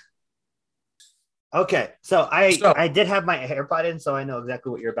 Okay, so I did have my AirPod in, so I know exactly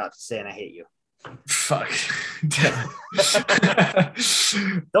what you're about to say, and I hate you. Fuck.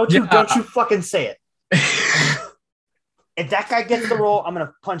 Don't you fucking say it. If that guy gets the role, I'm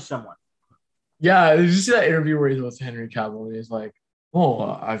gonna punch someone. Yeah, did you see that interview where he's with Henry Cavill and he's like, "Oh,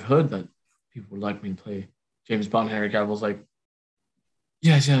 I've heard that people would like me to play James Bond." And Henry Cavill's like,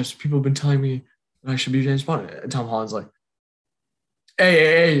 "Yes, people have been telling me that I should be James Bond." And Tom Holland's like,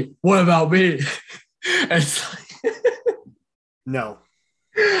 Hey, what about me? And it's like, no.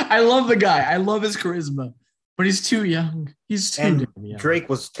 I love the guy. I love his charisma, but he's too young. He's too young. Drake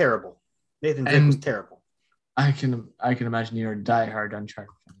was terrible. Nathan Drake was terrible. I can imagine you're a diehard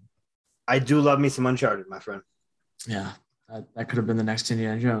Uncharted fan. I do love me some Uncharted, my friend. Yeah, that could have been the next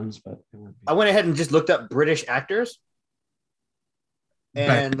Indiana Jones, but it won't be. I went ahead and just looked up British actors.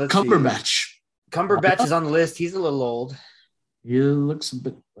 And Cumberbatch. Cumberbatch is on the list. He's a little old. He looks a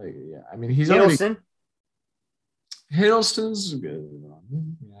bit like, yeah. I mean, he's already. Hiddleston. Hiddleston's a good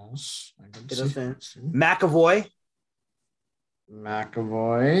one. Yes. I can see Hiddleston.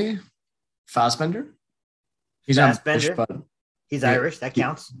 McAvoy. Fassbender. He's Fassbender. Irish, but he's Irish. That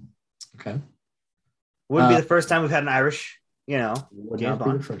counts. Okay. Wouldn't be the first time we've had an Irish, would not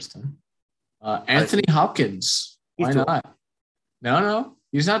be the first time. Anthony Hopkins. Why not? No.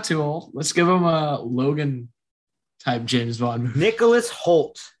 He's not too old. Let's give him a Logan type James Bond movie. Nicholas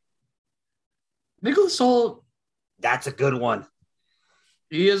Hoult. That's a good one.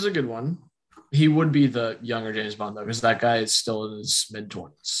 He is a good one. He would be the younger James Bond, though, because that guy is still in his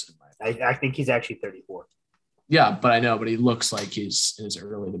mid-20s. I think he's actually 34. Yeah, but I know, but he looks like he's in his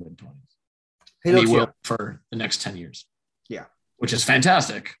early to mid-20s. He will for the next 10 years. Yeah. Which is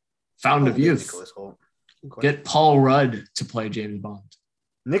fantastic. Fountain of youth. Nicholas Hoult. Get Paul Rudd to play James Bond.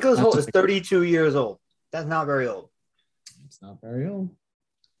 Nicholas Hoult is 32 years old. That's not very old. It's not very old.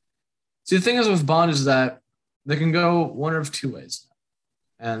 See, the thing is with Bond is that they can go one of two ways.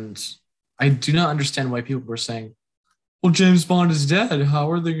 And I do not understand why people were saying, well, James Bond is dead.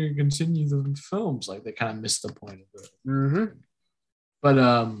 How are they going to continue the films? Like, they kind of missed the point of it. Mm-hmm. But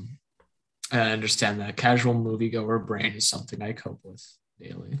I understand that casual moviegoer brain is something I cope with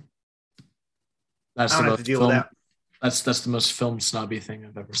daily. That's the most film. That. That's the most film snobby thing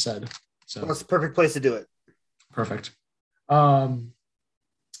I've ever said. So that's the perfect place to do it. Perfect.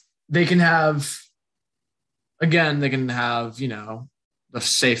 They can have, the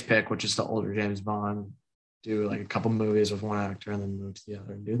safe pick, which is the older James Bond, do like a couple movies with one actor and then move to the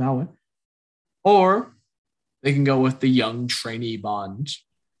other and do it that way. Or they can go with the young trainee Bond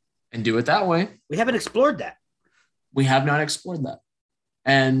and do it that way. We haven't explored that. We have not explored that.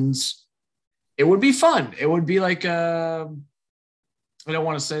 And it would be fun. It would be like, I don't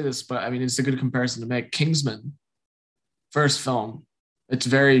want to say this, but I mean, it's a good comparison to make. Kingsman, first film. It's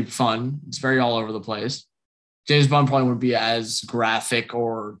very fun. It's very all over the place. James Bond probably wouldn't be as graphic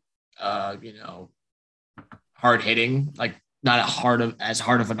or, hard hitting, like not as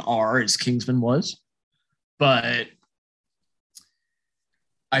hard of an R as Kingsman was, but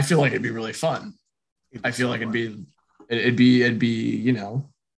I feel like it'd be really fun. I feel like it'd be,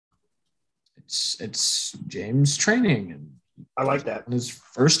 it's James training, and I like that. His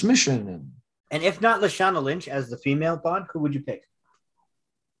first mission, and if not Lashana Lynch as the female Bond, who would you pick?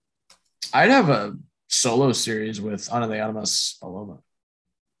 I'd have a solo series with Ana de Armas Paloma.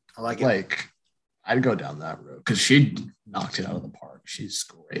 I like it. Like, I'd go down that road because she knocked it out of the park. She's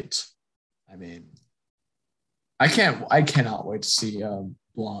great. I mean, I cannot wait to see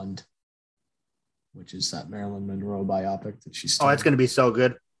Blonde, which is that Marilyn Monroe biopic that she's. Oh, it's going to be so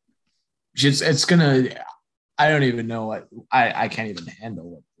good. It's going to. I don't even know what I can't even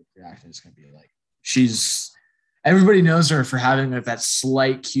handle what the reaction is going to be like. Everybody knows her for having like that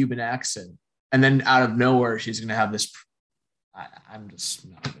slight Cuban accent, and then out of nowhere, she's going to have this. I'm just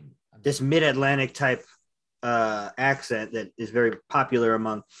not even. This mid-Atlantic type accent that is very popular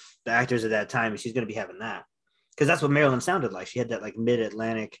among the actors of that time. And she's going to be having that because that's what Marilyn sounded like. She had that like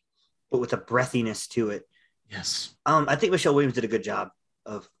mid-Atlantic, but with a breathiness to it. Yes. I think Michelle Williams did a good job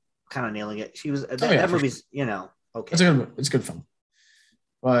of kind of nailing it. She was that movie's, okay. It's good fun.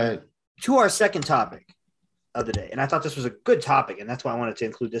 But to our second topic of the day, and I thought this was a good topic, and that's why I wanted to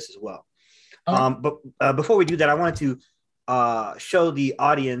include this as well. But before we do that, I wanted to show the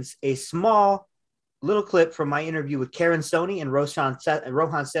audience a small little clip from my interview with Karen Stoney and Rohan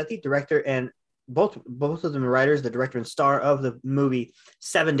Sethi, director, and both of them are writers, the director and star of the movie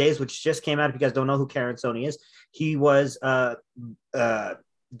 7 Days, which just came out. If you guys don't know who Karen Stoney is, he was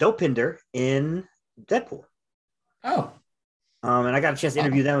Dopinder in Deadpool. Oh. And I got a chance to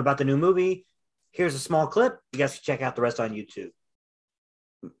interview them about the new movie. Here's a small clip. You guys can check out the rest on YouTube.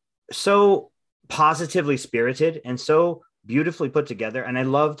 So positively spirited and so beautifully put together, and I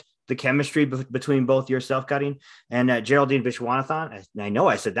loved the chemistry between both yourself, Karin, and Geraldine Viswanathan. I know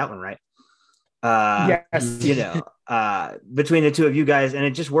I said that one right. Yes, between the two of you guys, and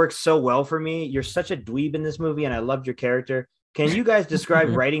it just works so well for me. You're such a dweeb in this movie, and I loved your character. Can you guys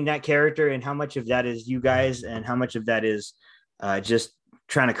describe writing that character, and how much of that is you guys, and how much of that is just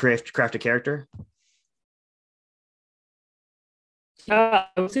trying to craft a character? It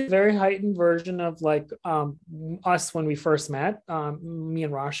was a very heightened version of like us when we first met, me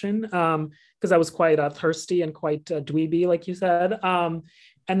and Roshan, because I was quite thirsty and quite dweeby, like you said.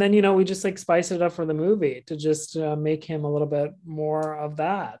 And then, we just like spiced it up for the movie to just make him a little bit more of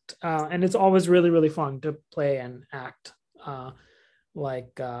that. And it's always really, really fun to play and act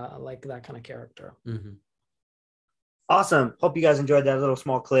like that kind of character. Mm-hmm. Awesome. Hope you guys enjoyed that little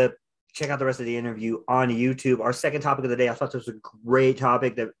small clip. check out the rest of the interview on YouTube. Our second topic of the day, I thought this was a great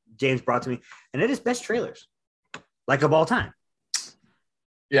topic that James brought to me, and it is best trailers, like of all time.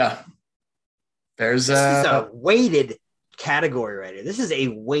 Yeah. This is a weighted category right here. This is a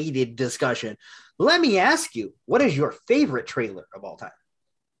weighted discussion. Let me ask you, what is your favorite trailer of all time?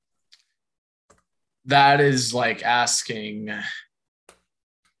 That is like asking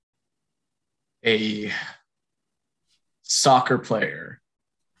a soccer player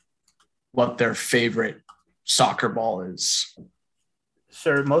what their favorite soccer ball is.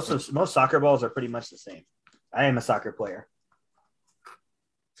 Sir, most soccer balls are pretty much the same. I am a soccer player.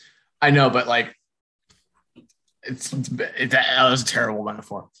 I know, but like, that was a terrible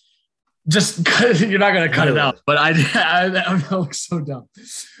metaphor. Just you're not gonna cut it out, but that looks so dumb.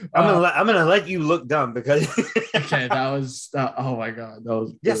 I'm gonna let you look dumb because okay, that was oh my god, that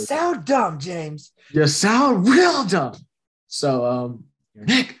was you sound dumb, James. You sound real dumb. So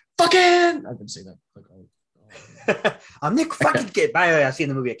Nick fucking I've been saying that. I'm Nick fucking kid. By the way, I've seen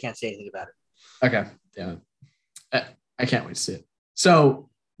the movie. I can't say anything about it. Okay, yeah, I can't wait to see it. So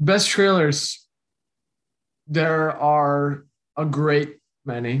best trailers. There are a great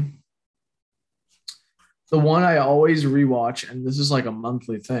many. The one I always rewatch, and this is like a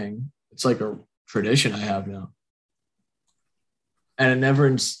monthly thing. It's like a tradition I have now, and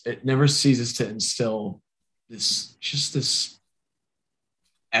it never ceases to instill this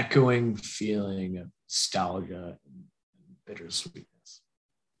echoing feeling of nostalgia and bittersweetness.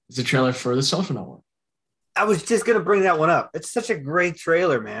 It's a trailer for The Social Network. I was just gonna bring that one up. It's such a great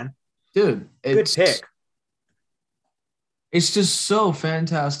trailer, man. Dude, good pick. It's just so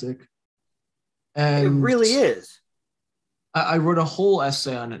fantastic. And it really is. I wrote a whole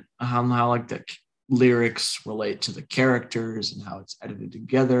essay on it, how like the lyrics relate to the characters and how it's edited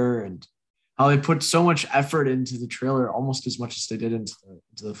together and how they put so much effort into the trailer, almost as much as they did into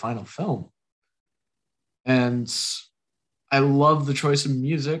the final film. And I love the choice of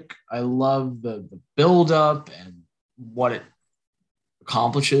music. I love the build-up and what it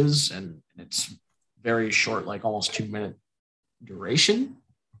accomplishes, and it's very short, like almost 2-minute duration.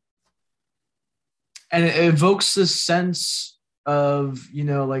 And it evokes this sense of,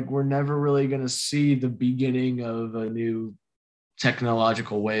 like we're never really going to see the beginning of a new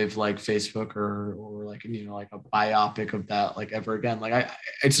technological wave like Facebook or like, like a biopic of that, like ever again. Like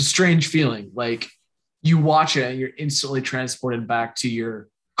it's a strange feeling. Like you watch it and you're instantly transported back to your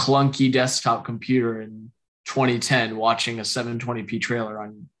clunky desktop computer in 2010, watching a 720p trailer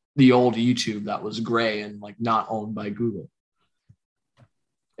on the old YouTube that was gray and like not owned by Google.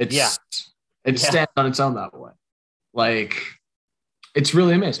 It stands on its own that way. Like, it's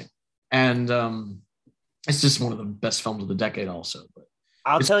really amazing. And it's just one of the best films of the decade also. But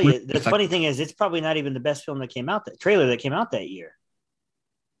I'll tell you, the funny thing is, it's probably not even the best film that came out, trailer that came out that year.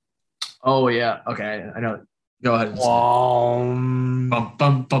 Oh, yeah. Okay. I know. Go ahead. The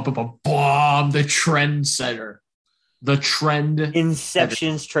trendsetter. The trend.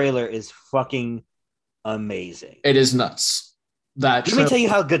 Inception's trailer is fucking amazing. It is nuts. Let me tell you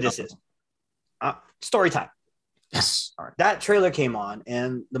how good this is. Story time. Yes. All right. That trailer came on,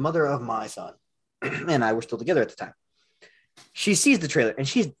 and the mother of my son and I were still together at the time. She sees the trailer, and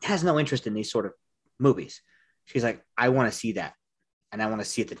she has no interest in these sort of movies. She's like, I want to see that, and I want to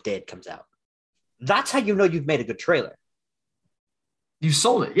see it the day it comes out. That's how you know you've made a good trailer. You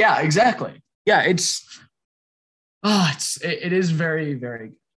sold it. Yeah, exactly. Yeah, it is very, very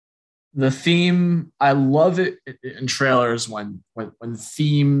good. The theme, I love it in trailers when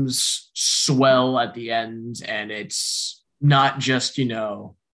themes swell at the end and it's not just, I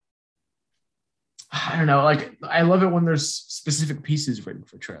don't know, like I love it when there's specific pieces written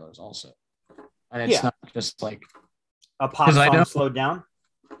for trailers also. And it's not just like a pop song slowed down.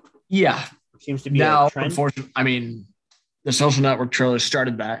 Yeah. Seems to be now, a trend. Unfortunately, I mean, the Social Network trailer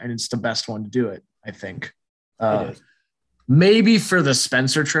started that and it's the best one to do it, I think. It is. Maybe for the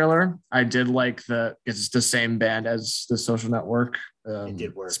Spencer trailer, I did like it's the same band as the Social Network. It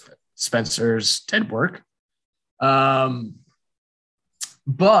did work. Spencer's did work. But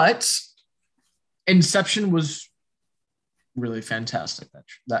Inception was really fantastic.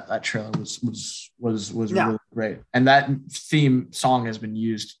 That trailer was really great. And that theme song has been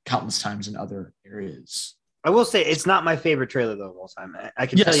used countless times in other areas. I will say it's not my favorite trailer though of all time. I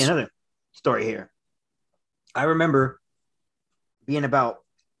can tell you another story here. I remember being about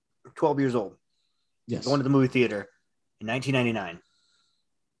 12 years old, going to the movie theater in 1999,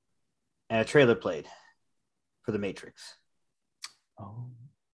 and a trailer played for The Matrix. Oh.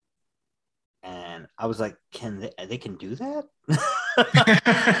 And I was like, they can do that?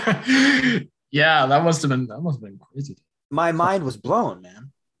 Yeah, that must have been crazy. My mind was blown,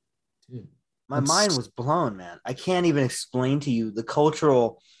 man. Dude, My mind was blown, man. I can't even explain to you the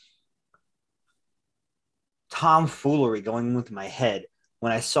cultural tomfoolery going with my head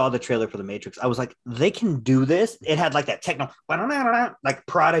when I saw the trailer for The Matrix. I was like, they can do this. It had like that techno, like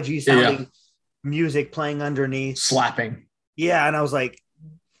Prodigy sounding music playing underneath, slapping. Yeah, and I was like,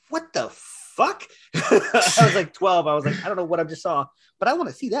 what the fuck? I was like 12. I was like, I don't know what I just saw, but I want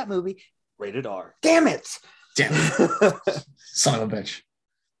to see that movie. Rated R. Damn it. Son of a bitch.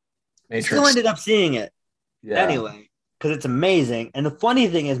 Matrix. Still ended up seeing it. Yeah. Anyway, because it's amazing. And the funny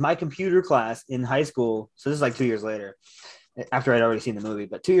thing is, my computer class in high school, so this is like 2 years later, after I'd already seen the movie,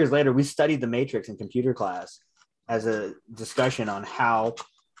 but 2 years later, we studied The Matrix in computer class as a discussion on how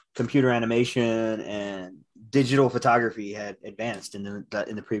computer animation and digital photography had advanced in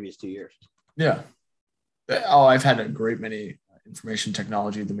the previous 2 years. Yeah. Oh, I've had a great many information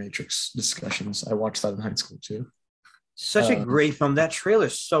technology, The Matrix discussions. I watched that in high school too. Such a great film. That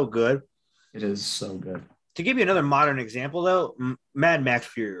trailer's so good. It is so good. To give you another modern example, though, Mad Max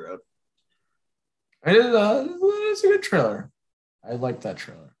Fury Road. It's a good trailer. I like that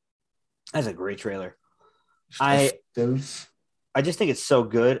trailer. That's a great trailer. I just think it's so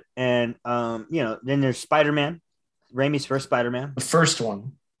good. And, then there's Spider-Man, Raimi's first Spider-Man. The first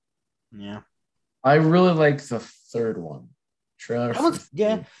one. Yeah. I really like the third one. Trailer.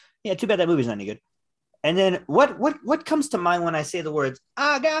 Yeah. Too bad that movie's not any good. And then what comes to mind when I say the words,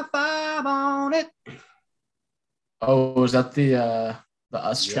 I got 5 on it? Oh, was that the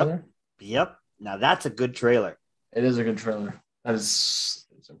Us trailer? Yep. Now that's a good trailer. It is a good trailer. It's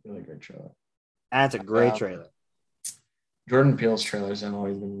a really great trailer. That's a great trailer. Jordan Peele's trailers have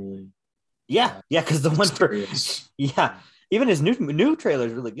always been really. Yeah, because the one for even his new trailer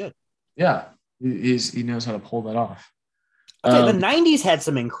is really good. Yeah, he knows how to pull that off. Okay, the '90s had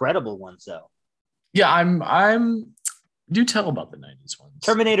some incredible ones though. Yeah, I'm. Do tell about the '90s ones.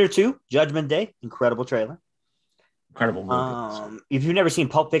 Terminator 2, Judgment Day, incredible trailer. Incredible movie. If you've never seen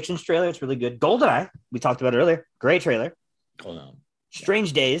Pulp Fiction's trailer, it's really good. GoldenEye, we talked about it earlier, great trailer. GoldenEye.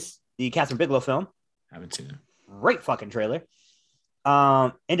 Strange Days, the Catherine Bigelow film. Haven't seen it. Great fucking trailer.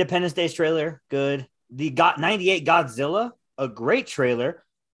 Independence Day's trailer, good. The 98 Godzilla, a great trailer,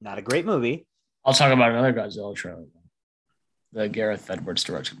 not a great movie. I'll talk about another Godzilla trailer. The Gareth Edwards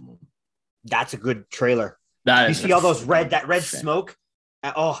directed movie. That's a good trailer. You see all those red smoke?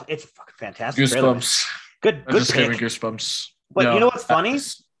 Oh, it's a fucking fantastic Goosebumps. Trailer. Good just gave me goosebumps. But you know what's funny?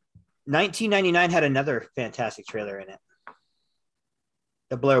 1999 had another fantastic trailer in it.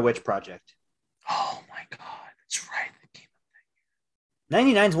 The Blair Witch Project. Oh my God, that's right.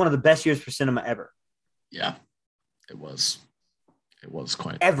 99 is one of the best years for cinema ever. Yeah, it was. It was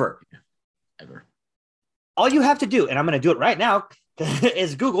quite ever. Ever. All you have to do, and I'm going to do it right now,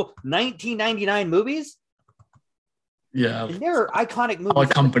 is Google 1999 movies. Yeah. And there are iconic movies. I'll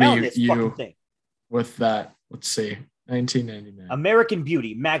accompany you with that. Let's see. 1999. American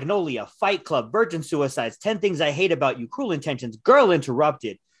Beauty, Magnolia, Fight Club, Virgin Suicides, 10 Things I Hate About You, Cruel Intentions, Girl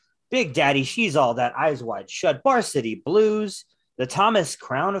Interrupted, Big Daddy, She's All That, Eyes Wide Shut, Varsity Blues, The Thomas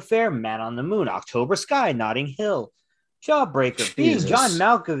Crown Affair, Man on the Moon, October Sky, Notting Hill, Jawbreaker, Being John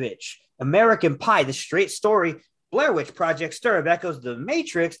Malkovich, American Pie, The Straight Story, Blair Witch Project, Stir of Echoes, The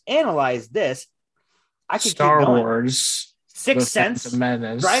Matrix, Analyze This. I could Star keep going. Wars, Sixth Sense,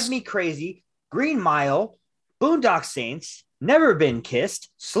 Drive Me Crazy, Green Mile, Boondock Saints, Never Been Kissed,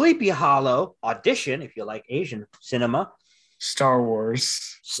 Sleepy Hollow, Audition, if you like Asian cinema, Star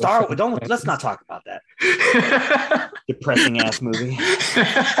Wars. Let's not talk about that. Depressing ass movie.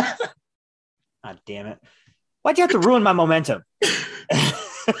 God damn it. Why'd you have to ruin my momentum?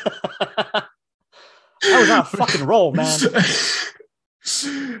 I was on a fucking roll, man.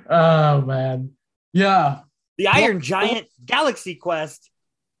 Oh, man. Yeah. The Iron Giant, Galaxy Quest.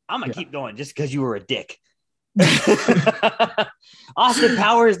 I'm going to keep going just because you were a dick. Austin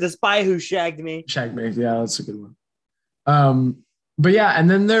Powers, The Spy Who Shagged Me. Yeah, that's a good one. But yeah, and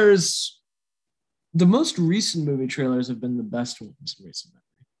then there's the most recent movie trailers have been the best ones in recent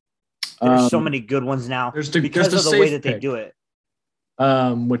memory. There's so many good ones now because of the way that they do it.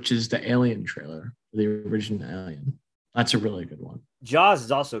 Which is the Alien trailer, the original Alien. That's a really good one. Jaws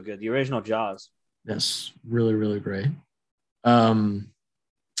is also good. The original Jaws. Yes, really, really great.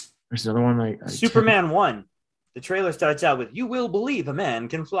 There's another one like Superman 1. The trailer starts out with "You will believe a man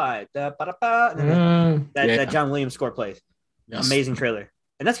can fly." That John Williams score plays. Yes. Amazing trailer,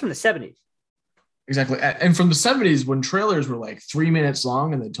 and that's from the 70s. Exactly, and from the 70s when trailers were like 3 minutes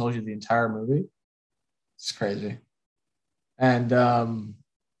long and they told you the entire movie. It's crazy. And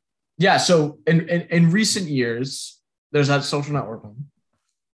so in recent years, there's that Social Network one.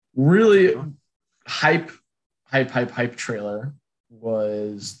 Really hype trailer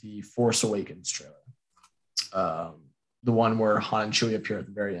was the Force Awakens trailer. The one where Han and Chewie appear at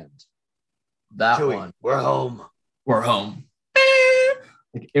the very end. That Chewie, one. we're home. We're home.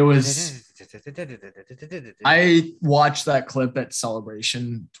 It was. I watched that clip at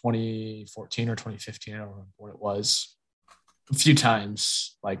Celebration 2014 or 2015. I don't remember what it was. A few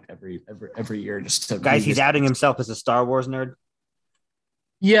times, like every year, just to Guys, he's outing himself as a Star Wars nerd.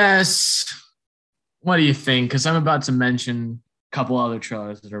 Yes. What do you think? Because I'm about to mention a couple other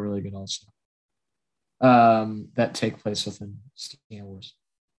trailers that are really good also. That take place within Star Wars.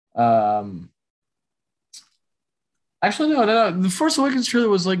 Actually, no. The Force Awakens trailer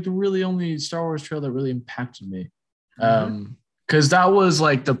was like the really only Star Wars trailer that really impacted me. Because that was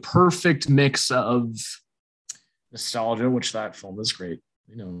like the perfect mix of nostalgia, which that film is great,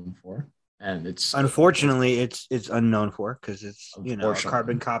 known for, and it's unfortunately it's unknown for because it's a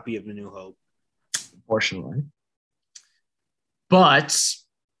carbon copy of The New Hope. Unfortunately, but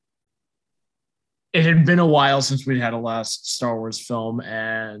it had been a while since we'd had a last Star Wars film,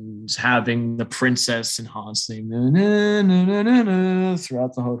 and having the princess and Han's theme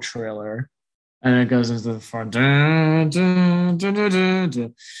throughout the whole trailer, and it goes into the front, and it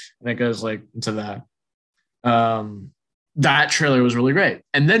goes like into that. That trailer was really great.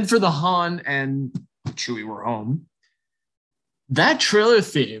 And then for the Han and Chewie were home, that trailer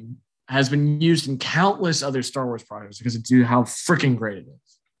theme has been used in countless other Star Wars projects because of how freaking great it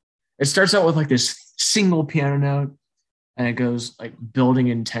is. It starts out with like this single piano note, and it goes like building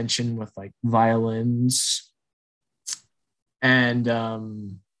in tension with like violins, and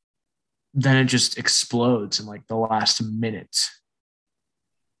then it just explodes in like the last minute.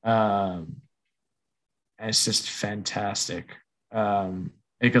 And it's just fantastic.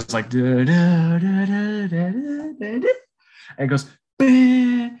 It goes like and it goes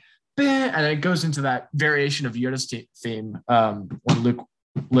and it goes into that variation of Yoda's theme when Luke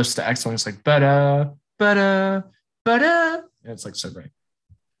lifts the X-Wing. It's like bada bada bada, and it's like so great.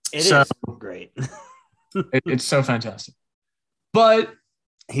 It is great. It's so fantastic. But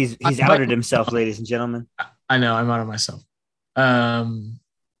he's outed himself, ladies and gentlemen. I know, I'm out of myself.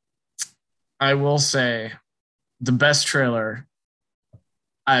 I will say the best trailer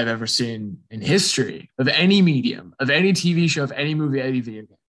I've ever seen in history of any medium, of any TV show, of any movie, any video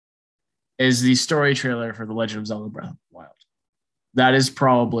game, is the story trailer for The Legend of Zelda Breath of the Wild. That is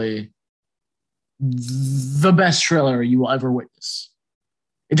probably the best trailer you will ever witness.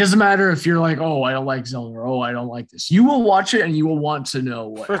 It doesn't matter if you're like, oh, I don't like Zelda, or oh, I don't like this. You will watch it and you will want to know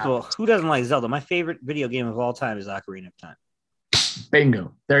what First happens. of all, who doesn't like Zelda? My favorite video game of all time is Ocarina of Time.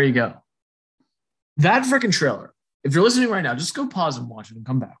 Bingo. There you go. That freaking trailer. If you're listening right now, just go pause and watch it and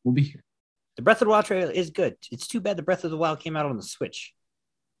come back. We'll be here. The Breath of the Wild trailer is good. It's too bad the Breath of the Wild came out on the Switch.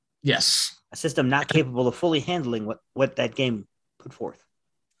 Yes. A system not capable of fully handling what that game put forth.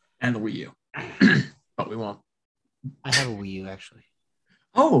 And the Wii U. But we won't. I have a Wii U, actually.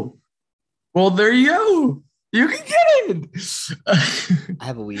 Oh. Well, there you go. You can get it. I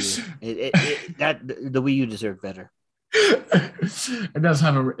have a Wii U. The Wii U deserved better. It does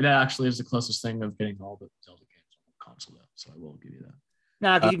have it actually is the closest thing of getting all the Zelda games on the console, though, so I will give you that.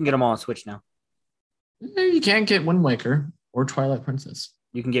 Nah, because you can get them all on Switch now. You can't get Wind Waker or Twilight Princess.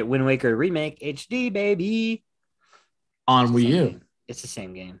 You can get Wind Waker Remake HD, baby. On Wii U. It's the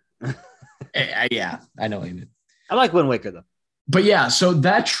same game. Yeah, I know what you mean. I like Wind Waker, though. But yeah, so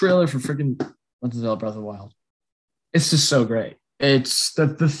that trailer for freaking Legend of Zelda Breath of the Wild, it's just so great. It's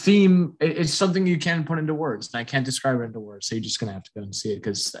the theme. It's something you can't put into words, and I can't describe it into words. So you're just gonna have to go and see it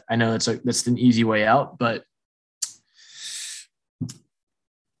because I know that's an easy way out, but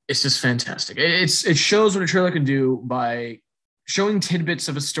it's just fantastic. It shows what a trailer can do by showing tidbits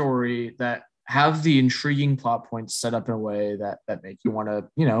of a story that have the intriguing plot points set up in a way that make you want to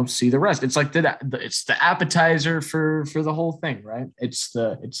see the rest. It's like it's the appetizer for the whole thing, right? It's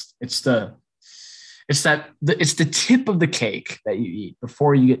the tip of the cake that you eat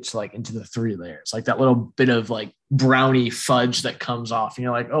before you get to like into the three layers, like that little bit of like brownie fudge that comes off. And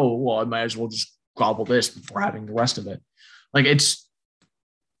you're like, oh, well, I might as well just gobble this before having the rest of it. Like it's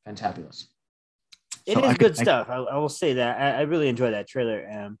fantabulous. It is good stuff. I will say that I really enjoyed that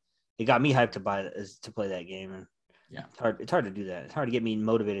trailer. It got me hyped to play that game. And yeah, it's hard to do that. It's hard to get me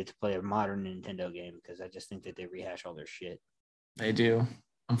motivated to play a modern Nintendo game because I just think that they rehash all their shit. They do,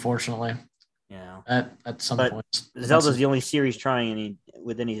 unfortunately. Yeah. At some point, Zelda's the only series trying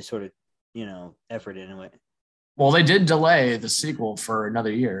with any sort of effort into it. Well, they did delay the sequel for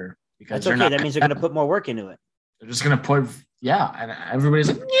another year because that's okay. That means they're going to put more work into it. They're just going to put and everybody's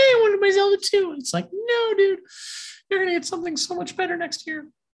like, yeah, I want to play Zelda 2. It's like, no, dude, you're going to get something so much better next year.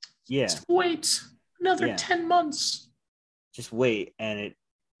 Yeah. Just wait another 10 months. Just wait, and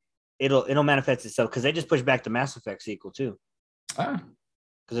it'll manifest itself because they just pushed back the Mass Effect sequel too. Because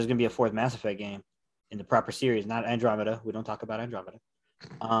there's gonna be a fourth Mass Effect game in the proper series, not Andromeda. We don't talk about Andromeda.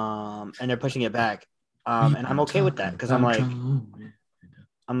 And they're pushing it back. And I'm okay with that because I'm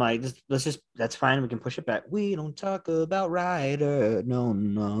like, that's fine. We can push it back. We don't talk about Ryder.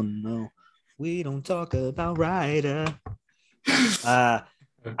 No. We don't talk about Ryder. I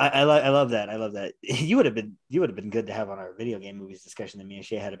love that. I love that. You would have been good to have on our video game movies discussion that me and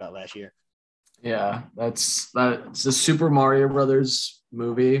Shay had about last year. Yeah, that's the Super Mario Brothers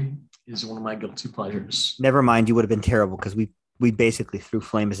movie is one of my guilty pleasures. Never mind, you would have been terrible because we basically threw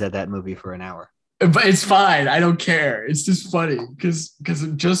flames at that movie for an hour. But it's fine. I don't care. It's just funny because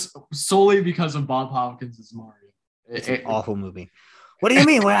just solely because of Bob Hopkins as Mario. It's an awful movie. What do you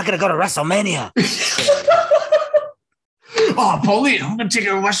mean we're not gonna go to WrestleMania? Oh, Pauline, I'm gonna take you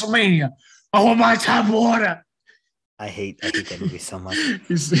to WrestleMania. I want my tap water. I hate that movie so much.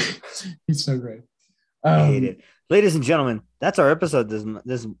 He's so great. I hate it. Ladies and gentlemen, that's our episode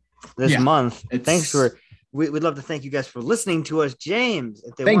this month. Thanks for. We'd love to thank you guys for listening to us, James.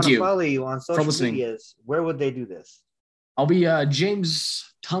 If they want to follow you on social medias, where would they do this? I'll be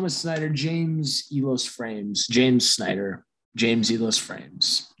James Thomas Snyder, James Elos Frames, James Snyder, James Elos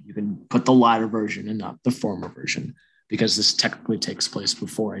Frames. You can put the latter version and not the former version because this technically takes place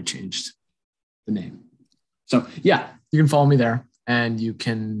before I changed the name. So yeah, you can follow me there and you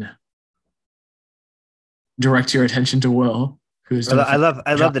can direct your attention to Will. I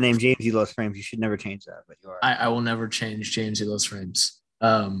love the name James Elos Frames. You should never change that, but you are. I will never change James Elos Frames.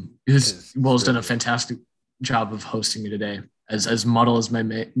 Because Will's done a fantastic job of hosting me today. As muddle as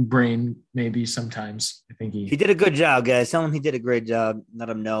my brain may be sometimes, I think he did a good job, guys. Tell him he did a great job. Let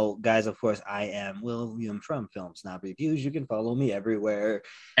him know, guys. Of course, I am William from Film Snob Reviews. You can follow me everywhere.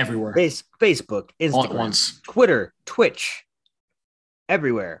 Facebook, Instagram, Twitter, Twitch,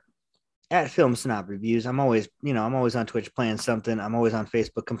 everywhere. At Film Snob Reviews. I'm always on Twitch playing something. I'm always on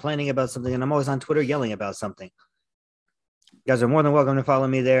Facebook complaining about something, and I'm always on Twitter yelling about something. You guys are more than welcome to follow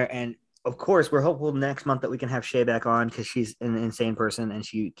me there. And of course, we're hopeful next month that we can have Shay back on because she's an insane person and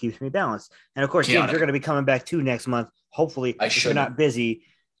she keeps me balanced. And of course, James, you're going to be coming back too next month. Hopefully, if you're not busy,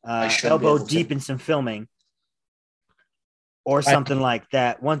 elbow deep in some filming or something like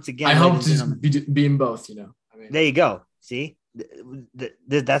that. Once again, I hope to be in both. There you go. See.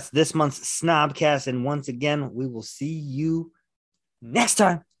 That's this month's Snobcast, and once again, we will see you next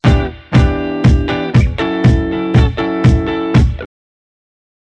time.